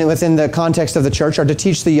elder women within the context of the church are to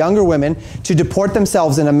teach the younger women to deport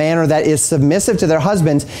themselves in a manner that is submissive to their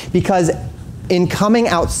husbands, because in coming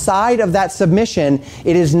outside of that submission,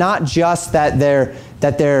 it is not just that they're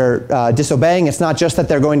disobeying, it's not just that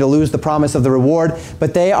they're going to lose the promise of the reward,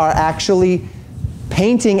 but they are actually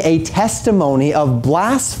painting a testimony of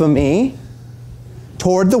blasphemy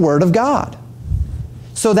toward the Word of God.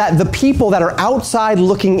 So that the people that are outside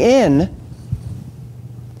looking in,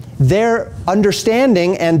 their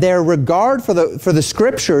understanding and their regard for the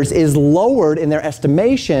Scriptures is lowered in their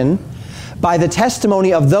estimation by the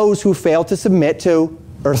testimony of those who fail to submit to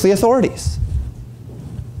earthly authorities.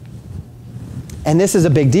 And this is a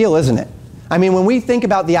big deal, isn't it? I mean, when we think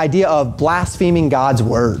about the idea of blaspheming God's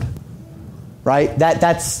Word, right?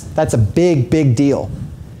 That's a big, big deal.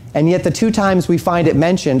 And yet the two times we find it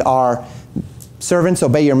mentioned are, servants,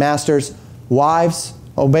 obey your masters. Wives,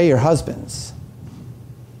 obey your husbands.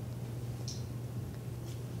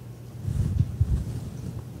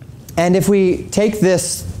 And if we take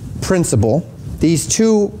this principle, these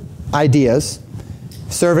two ideas,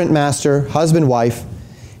 servant, master, husband, wife,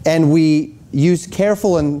 and we use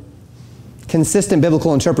careful and consistent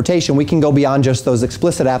biblical interpretation, we can go beyond just those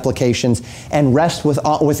explicit applications and rest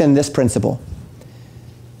within this principle.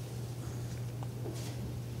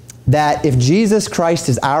 That if Jesus Christ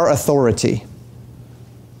is our authority,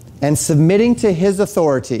 and submitting to His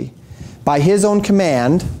authority by His own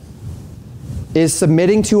command is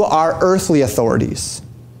submitting to our earthly authorities,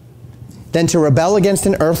 then to rebel against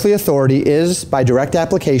an earthly authority is, by direct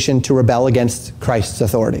application, to rebel against Christ's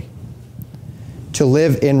authority. To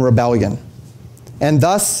live in rebellion. And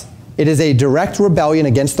thus, it is a direct rebellion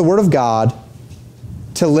against the Word of God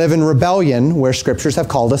to live in rebellion where Scriptures have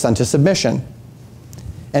called us unto submission.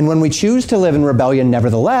 And when we choose to live in rebellion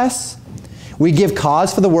nevertheless, we give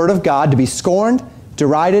cause for the Word of God to be scorned,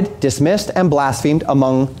 derided, dismissed, and blasphemed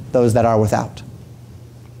among those that are without.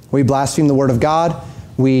 We blaspheme the Word of God.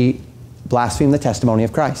 We blaspheme the testimony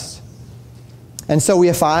of Christ. And so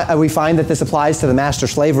we find that this applies to the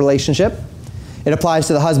master-slave relationship. It applies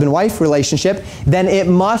to the husband-wife relationship. Then it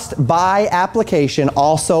must, by application,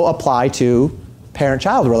 also apply to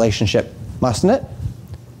parent-child relationship, mustn't it?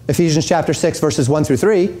 Ephesians chapter 6, verses 1 through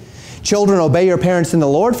 3. Children, obey your parents in the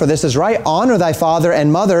Lord, for this is right. Honor thy father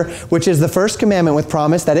and mother, which is the first commandment with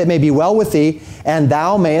promise, that it may be well with thee, and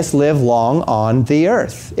thou mayest live long on the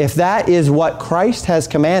earth. If that is what Christ has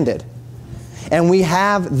commanded, and we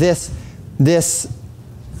have this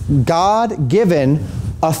God-given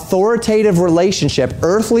authoritative relationship,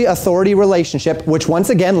 earthly authority relationship, which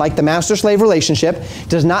once again, like the master-slave relationship,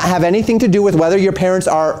 does not have anything to do with whether your parents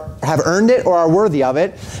have earned it or are worthy of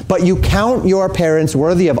it, but you count your parents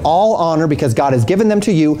worthy of all honor because God has given them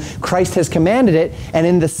to you. Christ has commanded it, and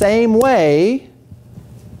in the same way,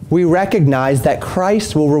 we recognize that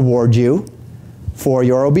Christ will reward you for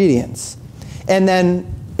your obedience. And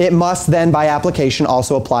then it must then, by application,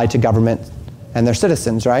 also apply to government and their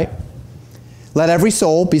citizens, right? Let every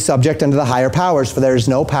soul be subject unto the higher powers, for there is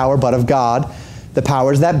no power but of God. The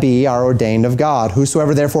powers that be are ordained of God.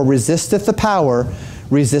 Whosoever therefore resisteth the power,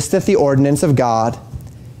 resisteth the ordinance of God,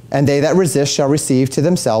 and they that resist shall receive to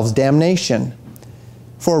themselves damnation.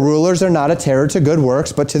 For rulers are not a terror to good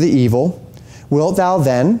works, but to the evil. Wilt thou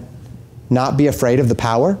then not be afraid of the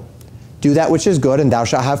power? Do that which is good, and thou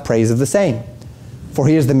shalt have praise of the same. For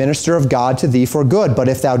he is the minister of God to thee for good. But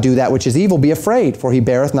if thou do that which is evil, be afraid, for he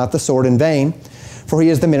beareth not the sword in vain. For he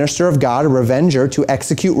is the minister of God, a revenger, to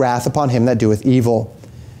execute wrath upon him that doeth evil.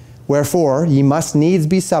 Wherefore ye must needs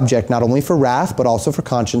be subject, not only for wrath, but also for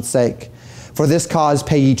conscience sake. For this cause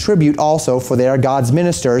pay ye tribute also, for they are God's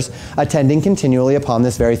ministers, attending continually upon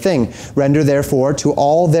this very thing. Render therefore to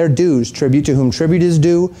all their dues, tribute to whom tribute is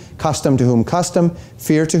due, custom to whom custom,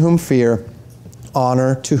 fear to whom fear,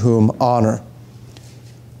 honor to whom honor.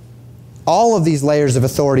 All of these layers of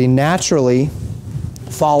authority naturally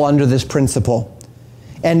fall under this principle.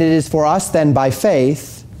 And it is for us then by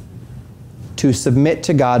faith to submit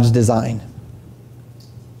to God's design.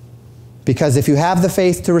 Because if you have the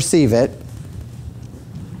faith to receive it,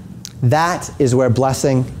 that is where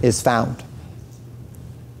blessing is found.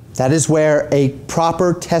 That is where a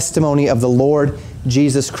proper testimony of the Lord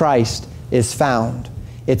Jesus Christ is found.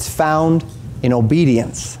 It's found in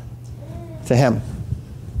obedience to Him.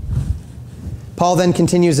 Paul then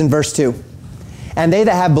continues in verse 2. And they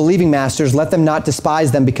that have believing masters, let them not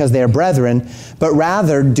despise them because they are brethren, but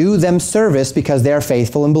rather do them service because they are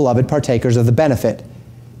faithful and beloved partakers of the benefit.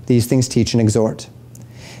 These things teach and exhort.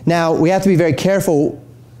 Now, we have to be very careful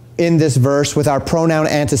in this verse with our pronoun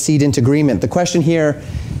antecedent agreement. The question here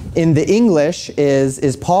in the English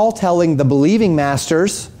is Paul telling the believing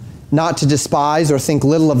masters not to despise or think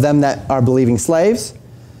little of them that are believing slaves?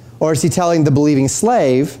 Or is he telling the believing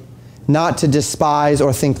slave not to despise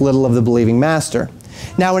or think little of the believing master?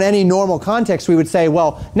 Now, in any normal context, we would say,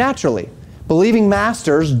 well, naturally, believing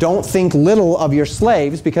masters don't think little of your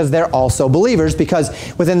slaves because they're also believers, because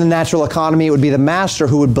within the natural economy, it would be the master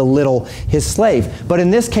who would belittle his slave. But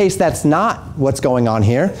in this case, that's not what's going on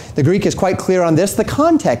here. The Greek is quite clear on this. The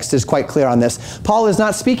context is quite clear on this. Paul is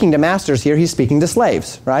not speaking to masters here. He's speaking to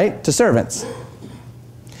slaves, right? To servants.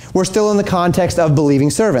 We're still in the context of believing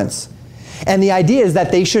servants. And the idea is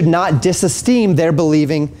that they should not disesteem their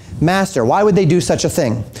believing master. Why would they do such a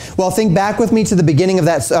thing? Well, think back with me to the beginning of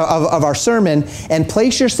our sermon and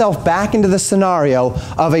place yourself back into the scenario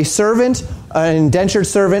of a servant, an indentured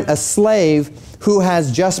servant, a slave who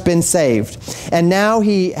has just been saved. And now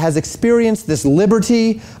he has experienced this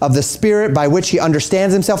liberty of the Spirit by which he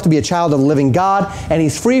understands himself to be a child of the living God, and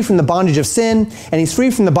he's free from the bondage of sin, and he's free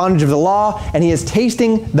from the bondage of the law, and he is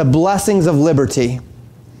tasting the blessings of liberty.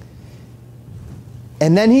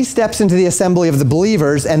 And then he steps into the assembly of the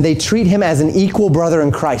believers, and they treat him as an equal brother in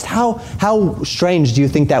Christ. How strange do you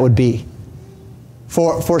think that would be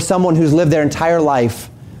for someone who's lived their entire life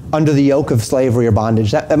under the yoke of slavery or bondage?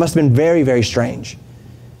 That must have been very, very strange.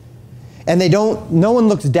 And no one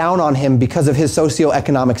looks down on him because of his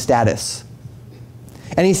socioeconomic status.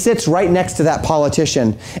 And he sits right next to that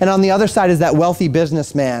politician. And on the other side is that wealthy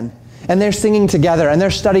businessman. And they're singing together, and they're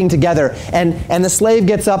studying together. And the slave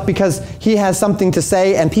gets up because he has something to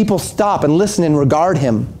say, and people stop and listen and regard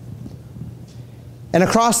him. And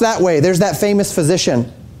across that way, there's that famous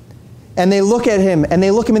physician. And they look at him, and they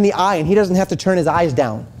look him in the eye, and he doesn't have to turn his eyes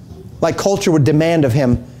down, like culture would demand of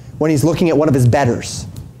him when he's looking at one of his betters.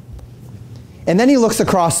 And then he looks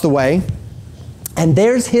across the way, and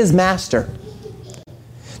there's his master,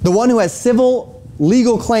 the one who has civil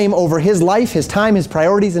legal claim over his life, his time, his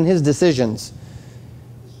priorities, and his decisions.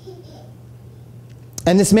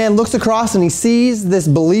 And this man looks across and he sees this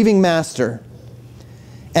believing master.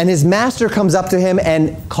 And his master comes up to him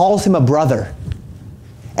and calls him a brother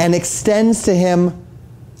and extends to him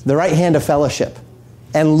the right hand of fellowship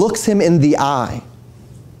and looks him in the eye.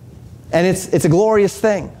 And it's a glorious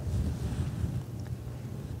thing.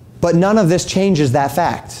 But none of this changes that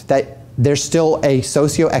fact that there's still a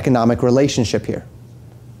socioeconomic relationship here.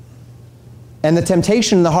 And the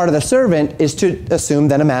temptation in the heart of the servant is to assume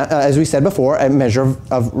then, as we said before, a measure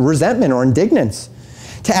of resentment or indignance.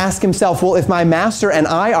 To ask himself, well, if my master and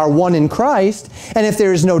I are one in Christ, and if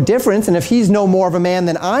there is no difference, and if he's no more of a man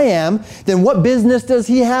than I am, then what business does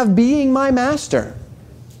he have being my master?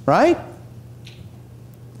 Right?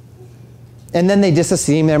 And then they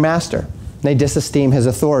disesteem their master. They disesteem his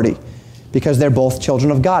authority because they're both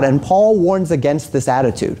children of God. And Paul warns against this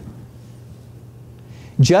attitude.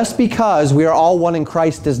 Just because we are all one in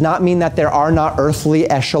Christ does not mean that there are not earthly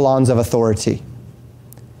echelons of authority.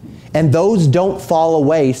 And those don't fall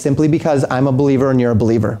away simply because I'm a believer and you're a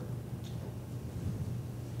believer.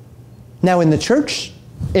 Now in the church,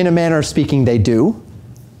 in a manner of speaking, they do.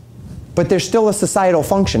 But there's still a societal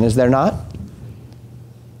function, is there not?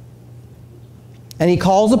 And he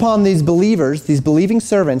calls upon these believers, these believing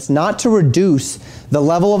servants, not to reduce the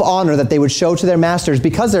level of honor that they would show to their masters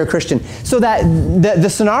because they're a Christian. So that the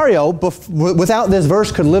scenario without this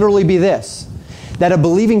verse could literally be this: that a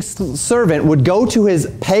believing servant would go to his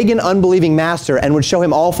pagan, unbelieving master and would show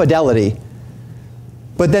him all fidelity.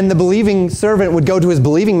 But then the believing servant would go to his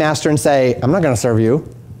believing master and say, I'm not going to serve you.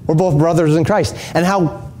 We're both brothers in Christ. And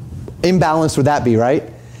how imbalanced would that be, right?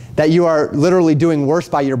 That you are literally doing worse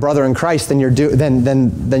by your brother in Christ than you're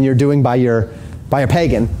doing by a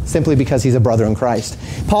pagan, simply because he's a brother in Christ.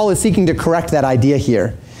 Paul is seeking to correct that idea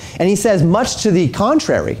here. And he says much to the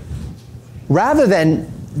contrary. Rather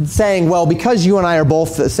than saying, well, because you and I are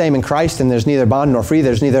both the same in Christ, and there's neither bond nor free,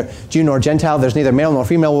 there's neither Jew nor Gentile, there's neither male nor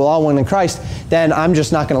female, we're all one in Christ, then I'm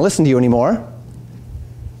just not going to listen to you anymore.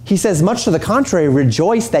 He says, much to the contrary,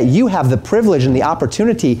 rejoice that you have the privilege and the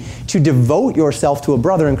opportunity to devote yourself to a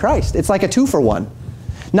brother in Christ. It's like a 2-for-1.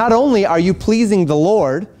 Not only are you pleasing the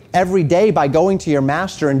Lord every day by going to your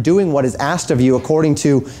master and doing what is asked of you according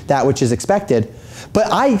to that which is expected,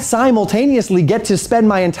 but I simultaneously get to spend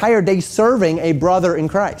my entire day serving a brother in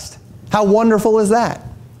Christ. How wonderful is that?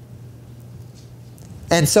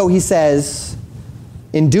 And so he says,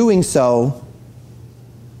 in doing so,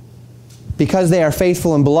 because they are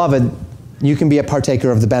faithful and beloved, you can be a partaker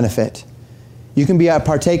of the benefit. You can be a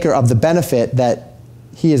partaker of the benefit that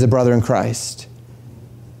he is a brother in Christ.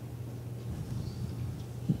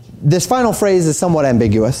 This final phrase is somewhat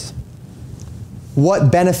ambiguous.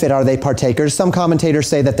 What benefit are they partakers? Some commentators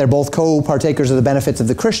say that they're both co-partakers of the benefits of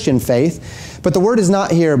the Christian faith, but the word is not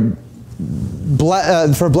here,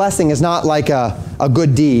 for blessing is not like a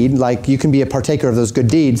good deed, like you can be a partaker of those good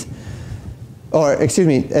deeds. Or, excuse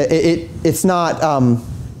me, it's not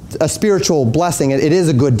a spiritual blessing. It is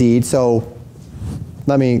a good deed, so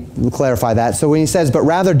let me clarify that. So when he says, but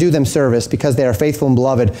rather do them service because they are faithful and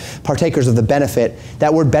beloved, partakers of the benefit,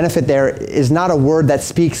 that word benefit there is not a word that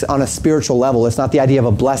speaks on a spiritual level. It's not the idea of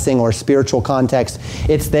a blessing or a spiritual context.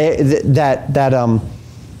 It's that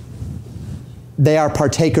they are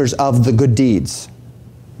partakers of the good deeds.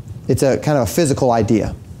 It's a kind of a physical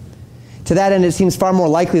idea. To that end, it seems far more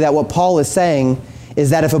likely that what Paul is saying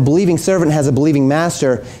is that if a believing servant has a believing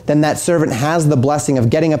master, then that servant has the blessing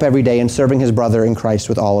of getting up every day and serving his brother in Christ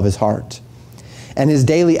with all of his heart. And his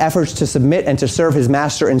daily efforts to submit and to serve his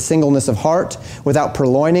master in singleness of heart, without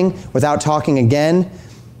purloining, without talking again,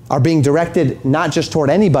 are being directed not just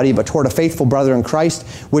toward anybody, but toward a faithful brother in Christ,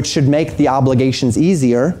 which should make the obligations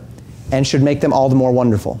easier and should make them all the more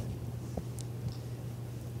wonderful.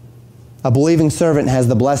 A believing servant has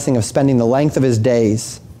the blessing of spending the length of his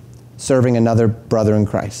days serving another brother in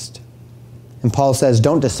Christ. And Paul says,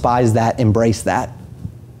 don't despise that, embrace that.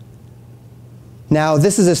 Now,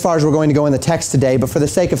 this is as far as we're going to go in the text today, but for the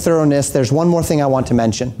sake of thoroughness, there's one more thing I want to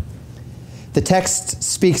mention. The text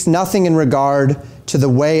speaks nothing in regard to the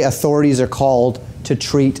way authorities are called to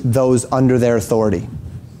treat those under their authority.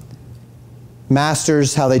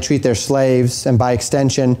 Masters, how they treat their slaves, and by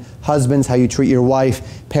extension, husbands, how you treat your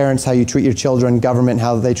wife, parents, how you treat your children, government,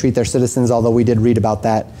 how they treat their citizens, although we did read about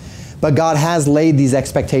that. But God has laid these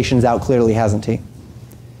expectations out clearly, hasn't he?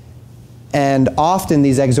 And often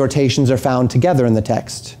these exhortations are found together in the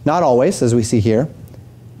text. Not always, as we see here.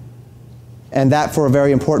 And that for a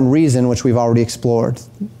very important reason, which we've already explored.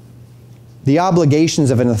 The obligations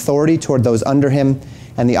of an authority toward those under him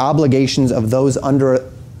and the obligations of those under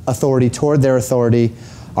authority toward their authority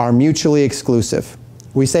are mutually exclusive.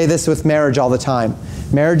 We say this with marriage all the time.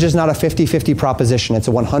 Marriage is not a 50-50 proposition. It's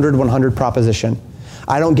a 100-100 proposition.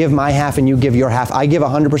 I don't give my half and you give your half. I give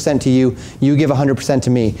 100% to you. You give 100% to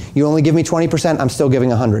me. You only give me 20%, I'm still giving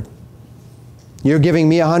 100. You're giving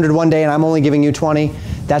me 100 one day and I'm only giving you 20.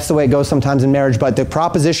 That's the way it goes sometimes in marriage. But the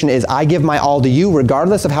proposition is I give my all to you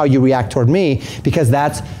regardless of how you react toward me, because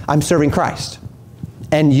I'm serving Christ.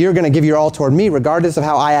 And you're going to give your all toward me regardless of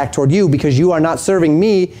how I act toward you, because you are not serving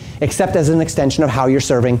me except as an extension of how you're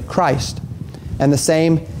serving Christ. And the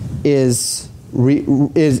same is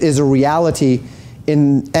a reality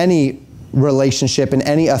in any relationship, in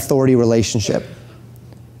any authority relationship.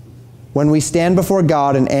 When we stand before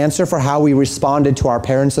God and answer for how we responded to our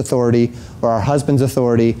parents' authority, or our husband's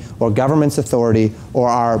authority, or government's authority, or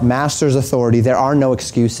our master's authority, there are no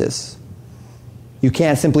excuses. You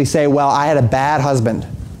can't simply say, well, I had a bad husband.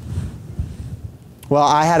 Well,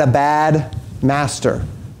 I had a bad master.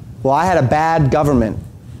 Well, I had a bad government.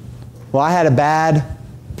 Well, I had a bad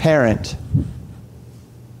parent.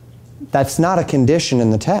 That's not a condition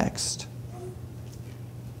in the text.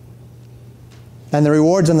 And the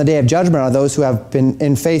rewards on the day of judgment are those who have been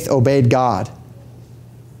in faith obeyed God.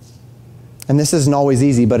 And this isn't always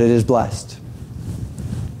easy, but it is blessed.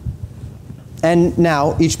 And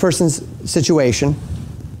now, each person's situation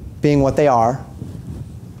being what they are,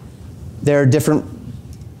 there are different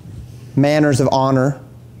manners of honor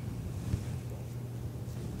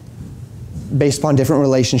based upon different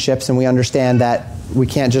relationships, and we understand that we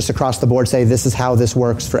can't just across the board say this is how this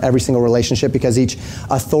works for every single relationship, because each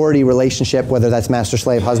authority relationship, whether that's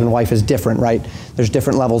master-slave, husband-wife, is different, right? There's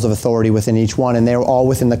different levels of authority within each one, and they're all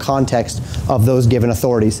within the context of those given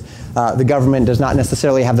authorities. The government does not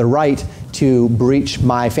necessarily have the right to breach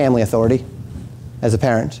my family authority as a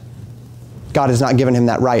parent. God has not given him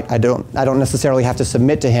that right. I don't necessarily have to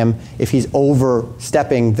submit to him if he's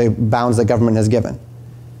overstepping the bounds that government has given.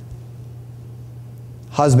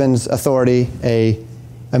 Husband's authority, a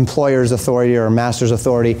employer's authority, or a master's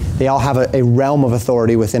authority, they all have a realm of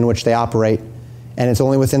authority within which they operate. And it's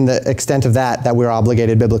only within the extent of that we're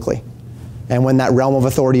obligated biblically. And when that realm of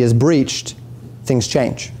authority is breached, things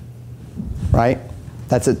change. Right?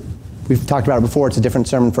 That's it. We've talked about it before. It's a different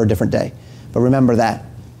sermon for a different day. But remember that.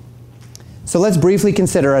 So let's briefly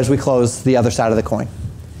consider as we close the other side of the coin.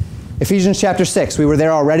 Ephesians chapter 6. We were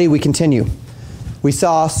there already. We continue. We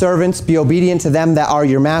saw servants be obedient to them that are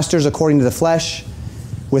your masters according to the flesh,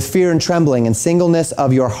 with fear and trembling and singleness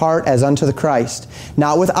of your heart as unto the Christ,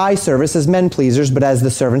 not with eye service as men pleasers, but as the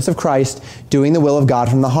servants of Christ, doing the will of God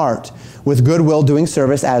from the heart, with good will doing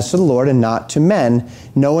service as to the Lord and not to men,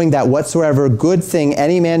 knowing that whatsoever good thing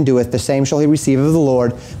any man doeth, the same shall he receive of the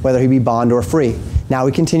Lord, whether he be bond or free. Now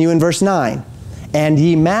we continue in verse 9. And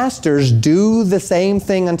ye masters, do the same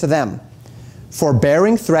thing unto them,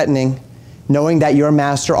 forbearing threatening, knowing that your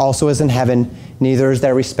master also is in heaven, neither is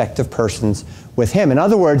there respect of persons with him. In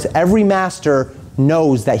other words, every master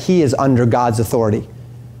knows that he is under God's authority.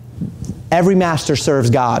 Every master serves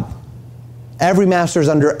God. Every master is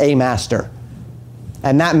under a master.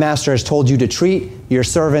 And that master has told you to treat your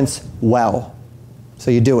servants well.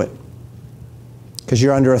 So you do it. Because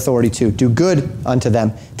you're under authority too. Do good unto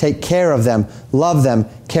them. Take care of them. Love them.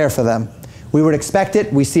 Care for them. We would expect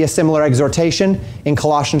it. We see a similar exhortation in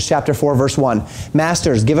Colossians chapter 4, verse 1.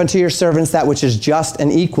 Masters, give unto your servants that which is just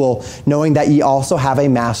and equal, knowing that ye also have a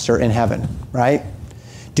master in heaven. Right?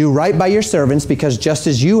 Do right by your servants, because just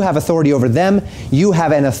as you have authority over them, you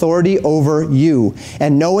have an authority over you.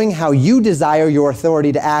 And knowing how you desire your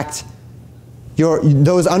authority to act,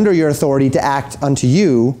 those under your authority to act unto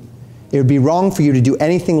you, it would be wrong for you to do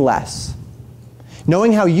anything less.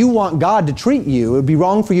 Knowing how you want God to treat you, it would be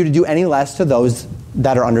wrong for you to do any less to those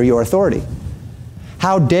that are under your authority.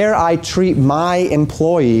 How dare I treat my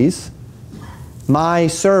employees, my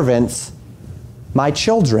servants, my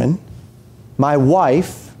children, my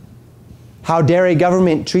wife? How dare a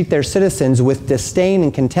government treat their citizens with disdain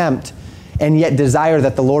and contempt, and yet desire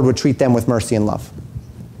that the Lord would treat them with mercy and love?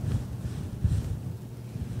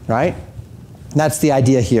 Right? That's the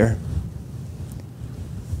idea here.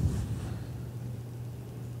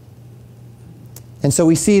 And so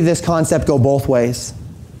we see this concept go both ways.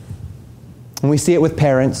 And we see it with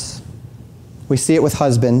parents. We see it with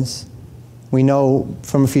husbands. We know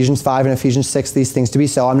from Ephesians 5 and Ephesians 6 these things to be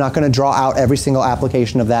so. I'm not going to draw out every single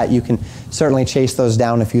application of that. You can certainly chase those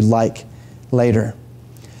down if you'd like later.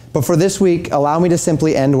 But for this week, allow me to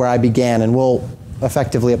simply end where I began, and we'll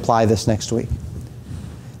effectively apply this next week.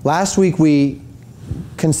 Last week we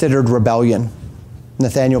considered rebellion.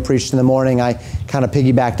 Nathaniel preached in the morning. I kind of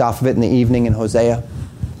piggybacked off of it in the evening in Hosea.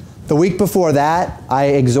 The week before that, I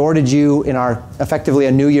exhorted you in our effectively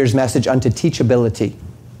a New Year's message unto teachability.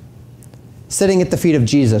 Sitting at the feet of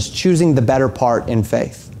Jesus, choosing the better part in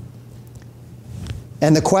faith.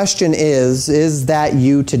 And the question is that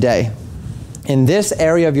you today? In this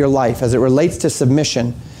area of your life, as it relates to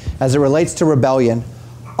submission, as it relates to rebellion,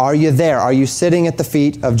 are you there? Are you sitting at the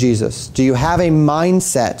feet of Jesus? Do you have a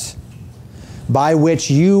mindset by which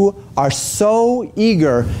you are so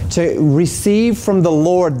eager to receive from the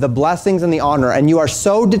Lord the blessings and the honor, and you are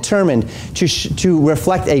so determined to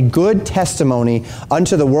reflect a good testimony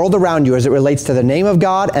unto the world around you as it relates to the name of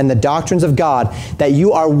God and the doctrines of God, that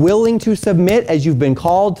you are willing to submit as you've been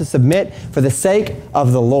called to submit for the sake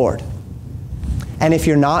of the Lord? And if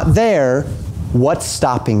you're not there, what's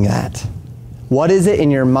stopping that? What is it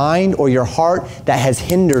in your mind or your heart that has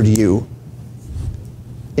hindered you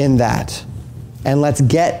in that? And let's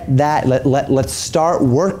get that, let's start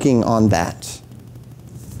working on that.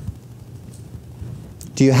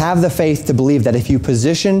 Do you have the faith to believe that if you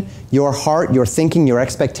position your heart, your thinking, your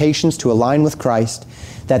expectations to align with Christ,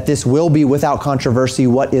 that this will be without controversy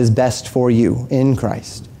what is best for you in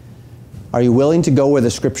Christ? Are you willing to go where the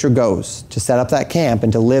Scripture goes, to set up that camp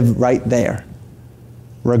and to live right there,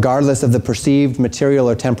 regardless of the perceived material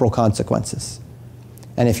or temporal consequences?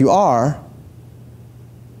 And if you are,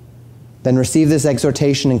 then receive this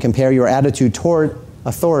exhortation and compare your attitude toward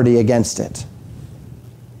authority against it.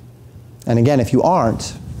 And again, if you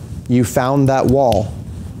aren't, you found that wall.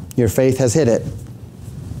 Your faith has hit it.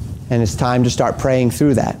 And it's time to start praying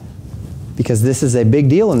through that, because this is a big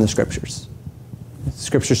deal in the Scriptures. The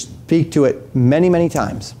Scriptures speak to it many, many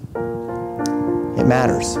times. It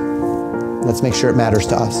matters. Let's make sure it matters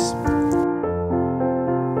to us.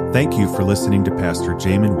 Thank you for listening to Pastor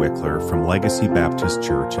Jamin Wickler from Legacy Baptist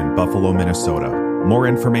Church in Buffalo, Minnesota. More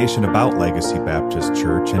information about Legacy Baptist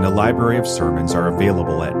Church and a library of sermons are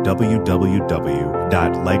available at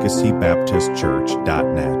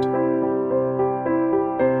www.legacybaptistchurch.net.